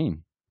build a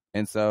team.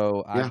 And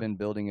so I've been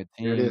building a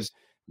team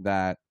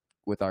that,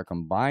 with our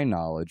combined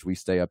knowledge, we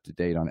stay up to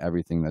date on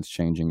everything that's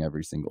changing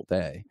every single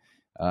day.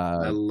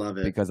 I love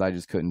it, because I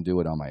just couldn't do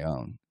it on my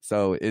own.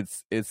 So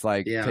it's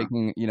like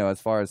taking,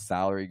 as far as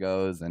salary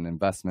goes and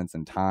investments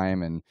and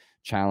time and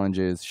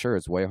challenges, sure,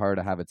 it's way hard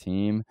to have a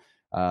team.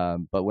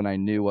 But when I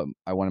knew what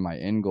I wanted my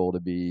end goal to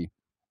be,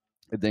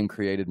 it then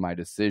created my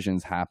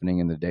decisions happening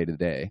in the day to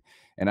day.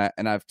 And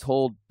I've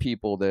told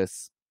people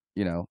this,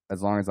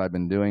 as long as I've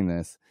been doing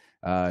this,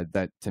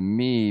 that to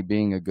me,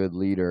 being a good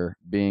leader,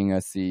 being a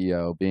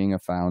CEO, being a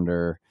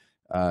founder,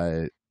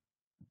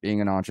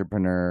 being an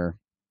entrepreneur,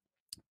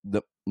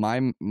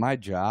 my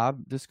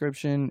job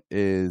description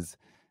is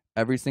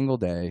every single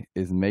day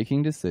is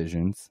making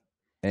decisions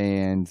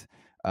and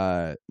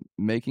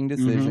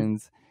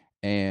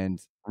and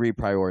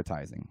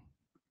reprioritizing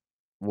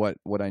what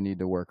I need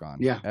to work on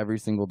every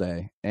single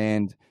day.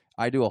 And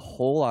I do a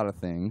whole lot of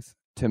things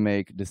to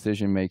make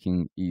decision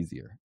making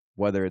easier,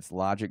 whether it's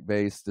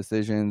logic-based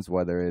decisions,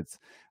 whether it's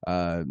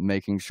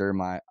making sure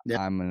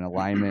I'm in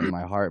alignment in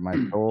my heart, my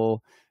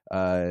soul,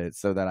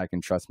 so that I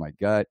can trust my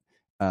gut.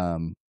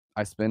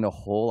 I spend a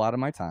whole lot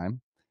of my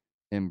time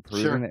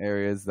improving the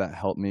areas that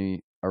help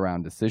me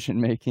around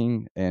decision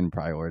making and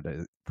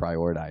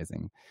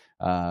prioritizing.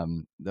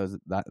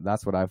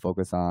 That's what I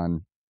focus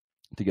on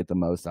to get the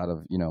most out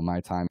of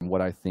my time, and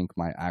what I think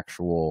my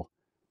actual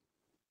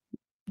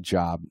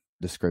job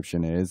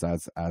description is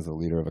as a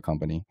leader of a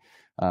company.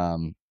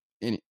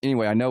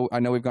 Anyway, I know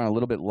we've gone a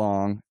little bit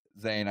long,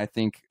 Zane. I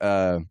think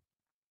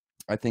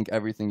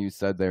everything you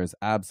said there is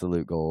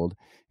absolute gold,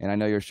 and I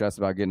know you're stressed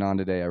about getting on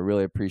today. I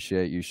really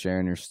appreciate you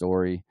sharing your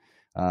story,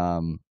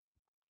 and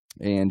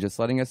just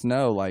letting us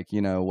know, like,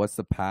 what's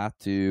the path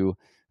to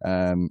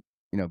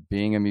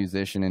being a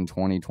musician in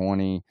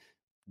 2020,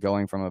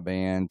 going from a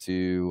band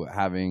to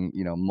having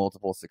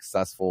multiple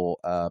successful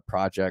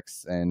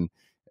projects and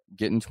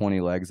getting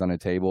 20 legs on a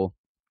table.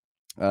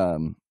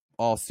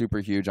 All super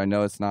huge. I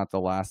know it's not the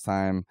last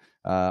time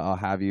I'll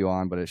have you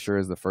on, but it sure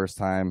is the first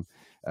time.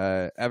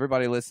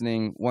 Everybody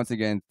listening, once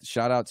again,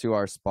 shout out to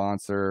our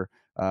sponsor,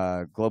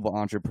 Global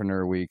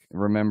Entrepreneur Week.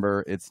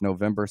 Remember, it's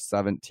November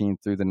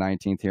 17th through the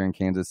 19th here in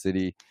Kansas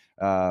City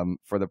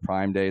for the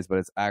Prime Days, but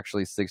it's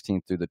actually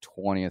 16th through the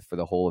 20th for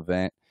the whole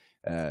event.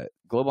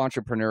 Global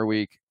Entrepreneur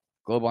Week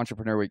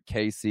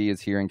KC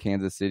is here in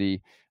Kansas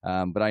City,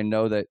 but I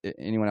know that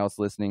anyone else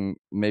listening,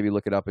 maybe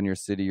look it up in your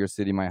city. Your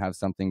city might have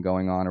something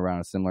going on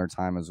around a similar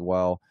time as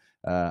well.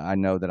 I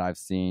know that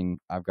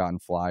I've gotten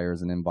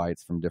flyers and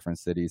invites from different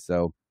cities.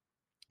 So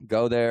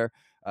go there,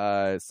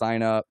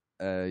 sign up.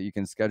 You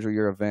can schedule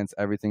your events.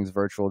 Everything's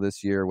virtual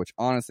this year, which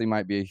honestly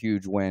might be a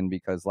huge win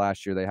because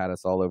last year they had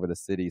us all over the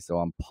city. So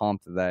I'm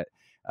pumped that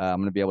I'm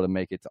going to be able to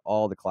make it to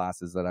all the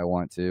classes that I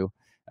want to,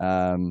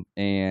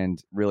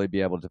 and really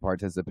be able to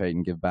participate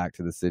and give back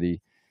to the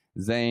city.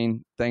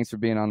 Zane, thanks for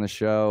being on the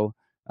show.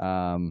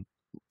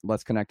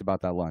 Let's connect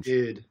about that lunch.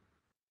 Dude,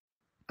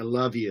 I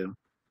love you.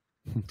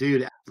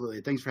 Dude,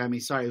 Absolutely. Thanks for having me.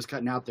 Sorry, it was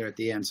cutting out there at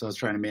the end, so I was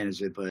trying to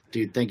manage it. But,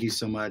 dude, thank you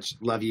so much.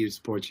 Love you,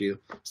 support you.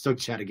 Stoked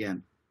to chat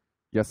again.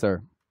 Yes,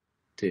 sir.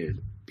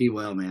 Dude, be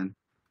well, man.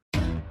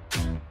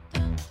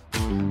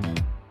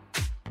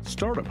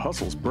 Startup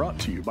Hustles brought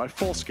to you by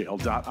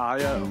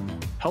Fullscale.io,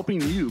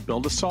 helping you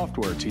build a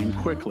software team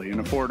quickly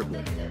and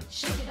affordably.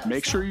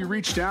 Make sure you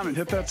reach down and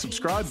hit that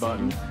subscribe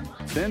button,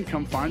 then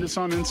come find us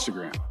on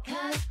Instagram.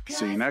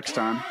 See you next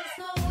time.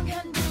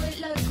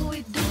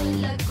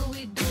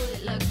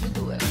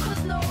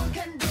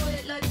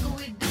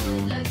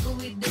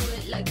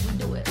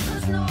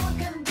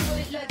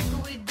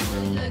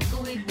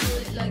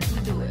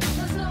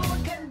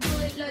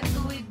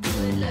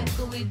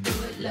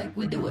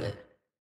 We do it.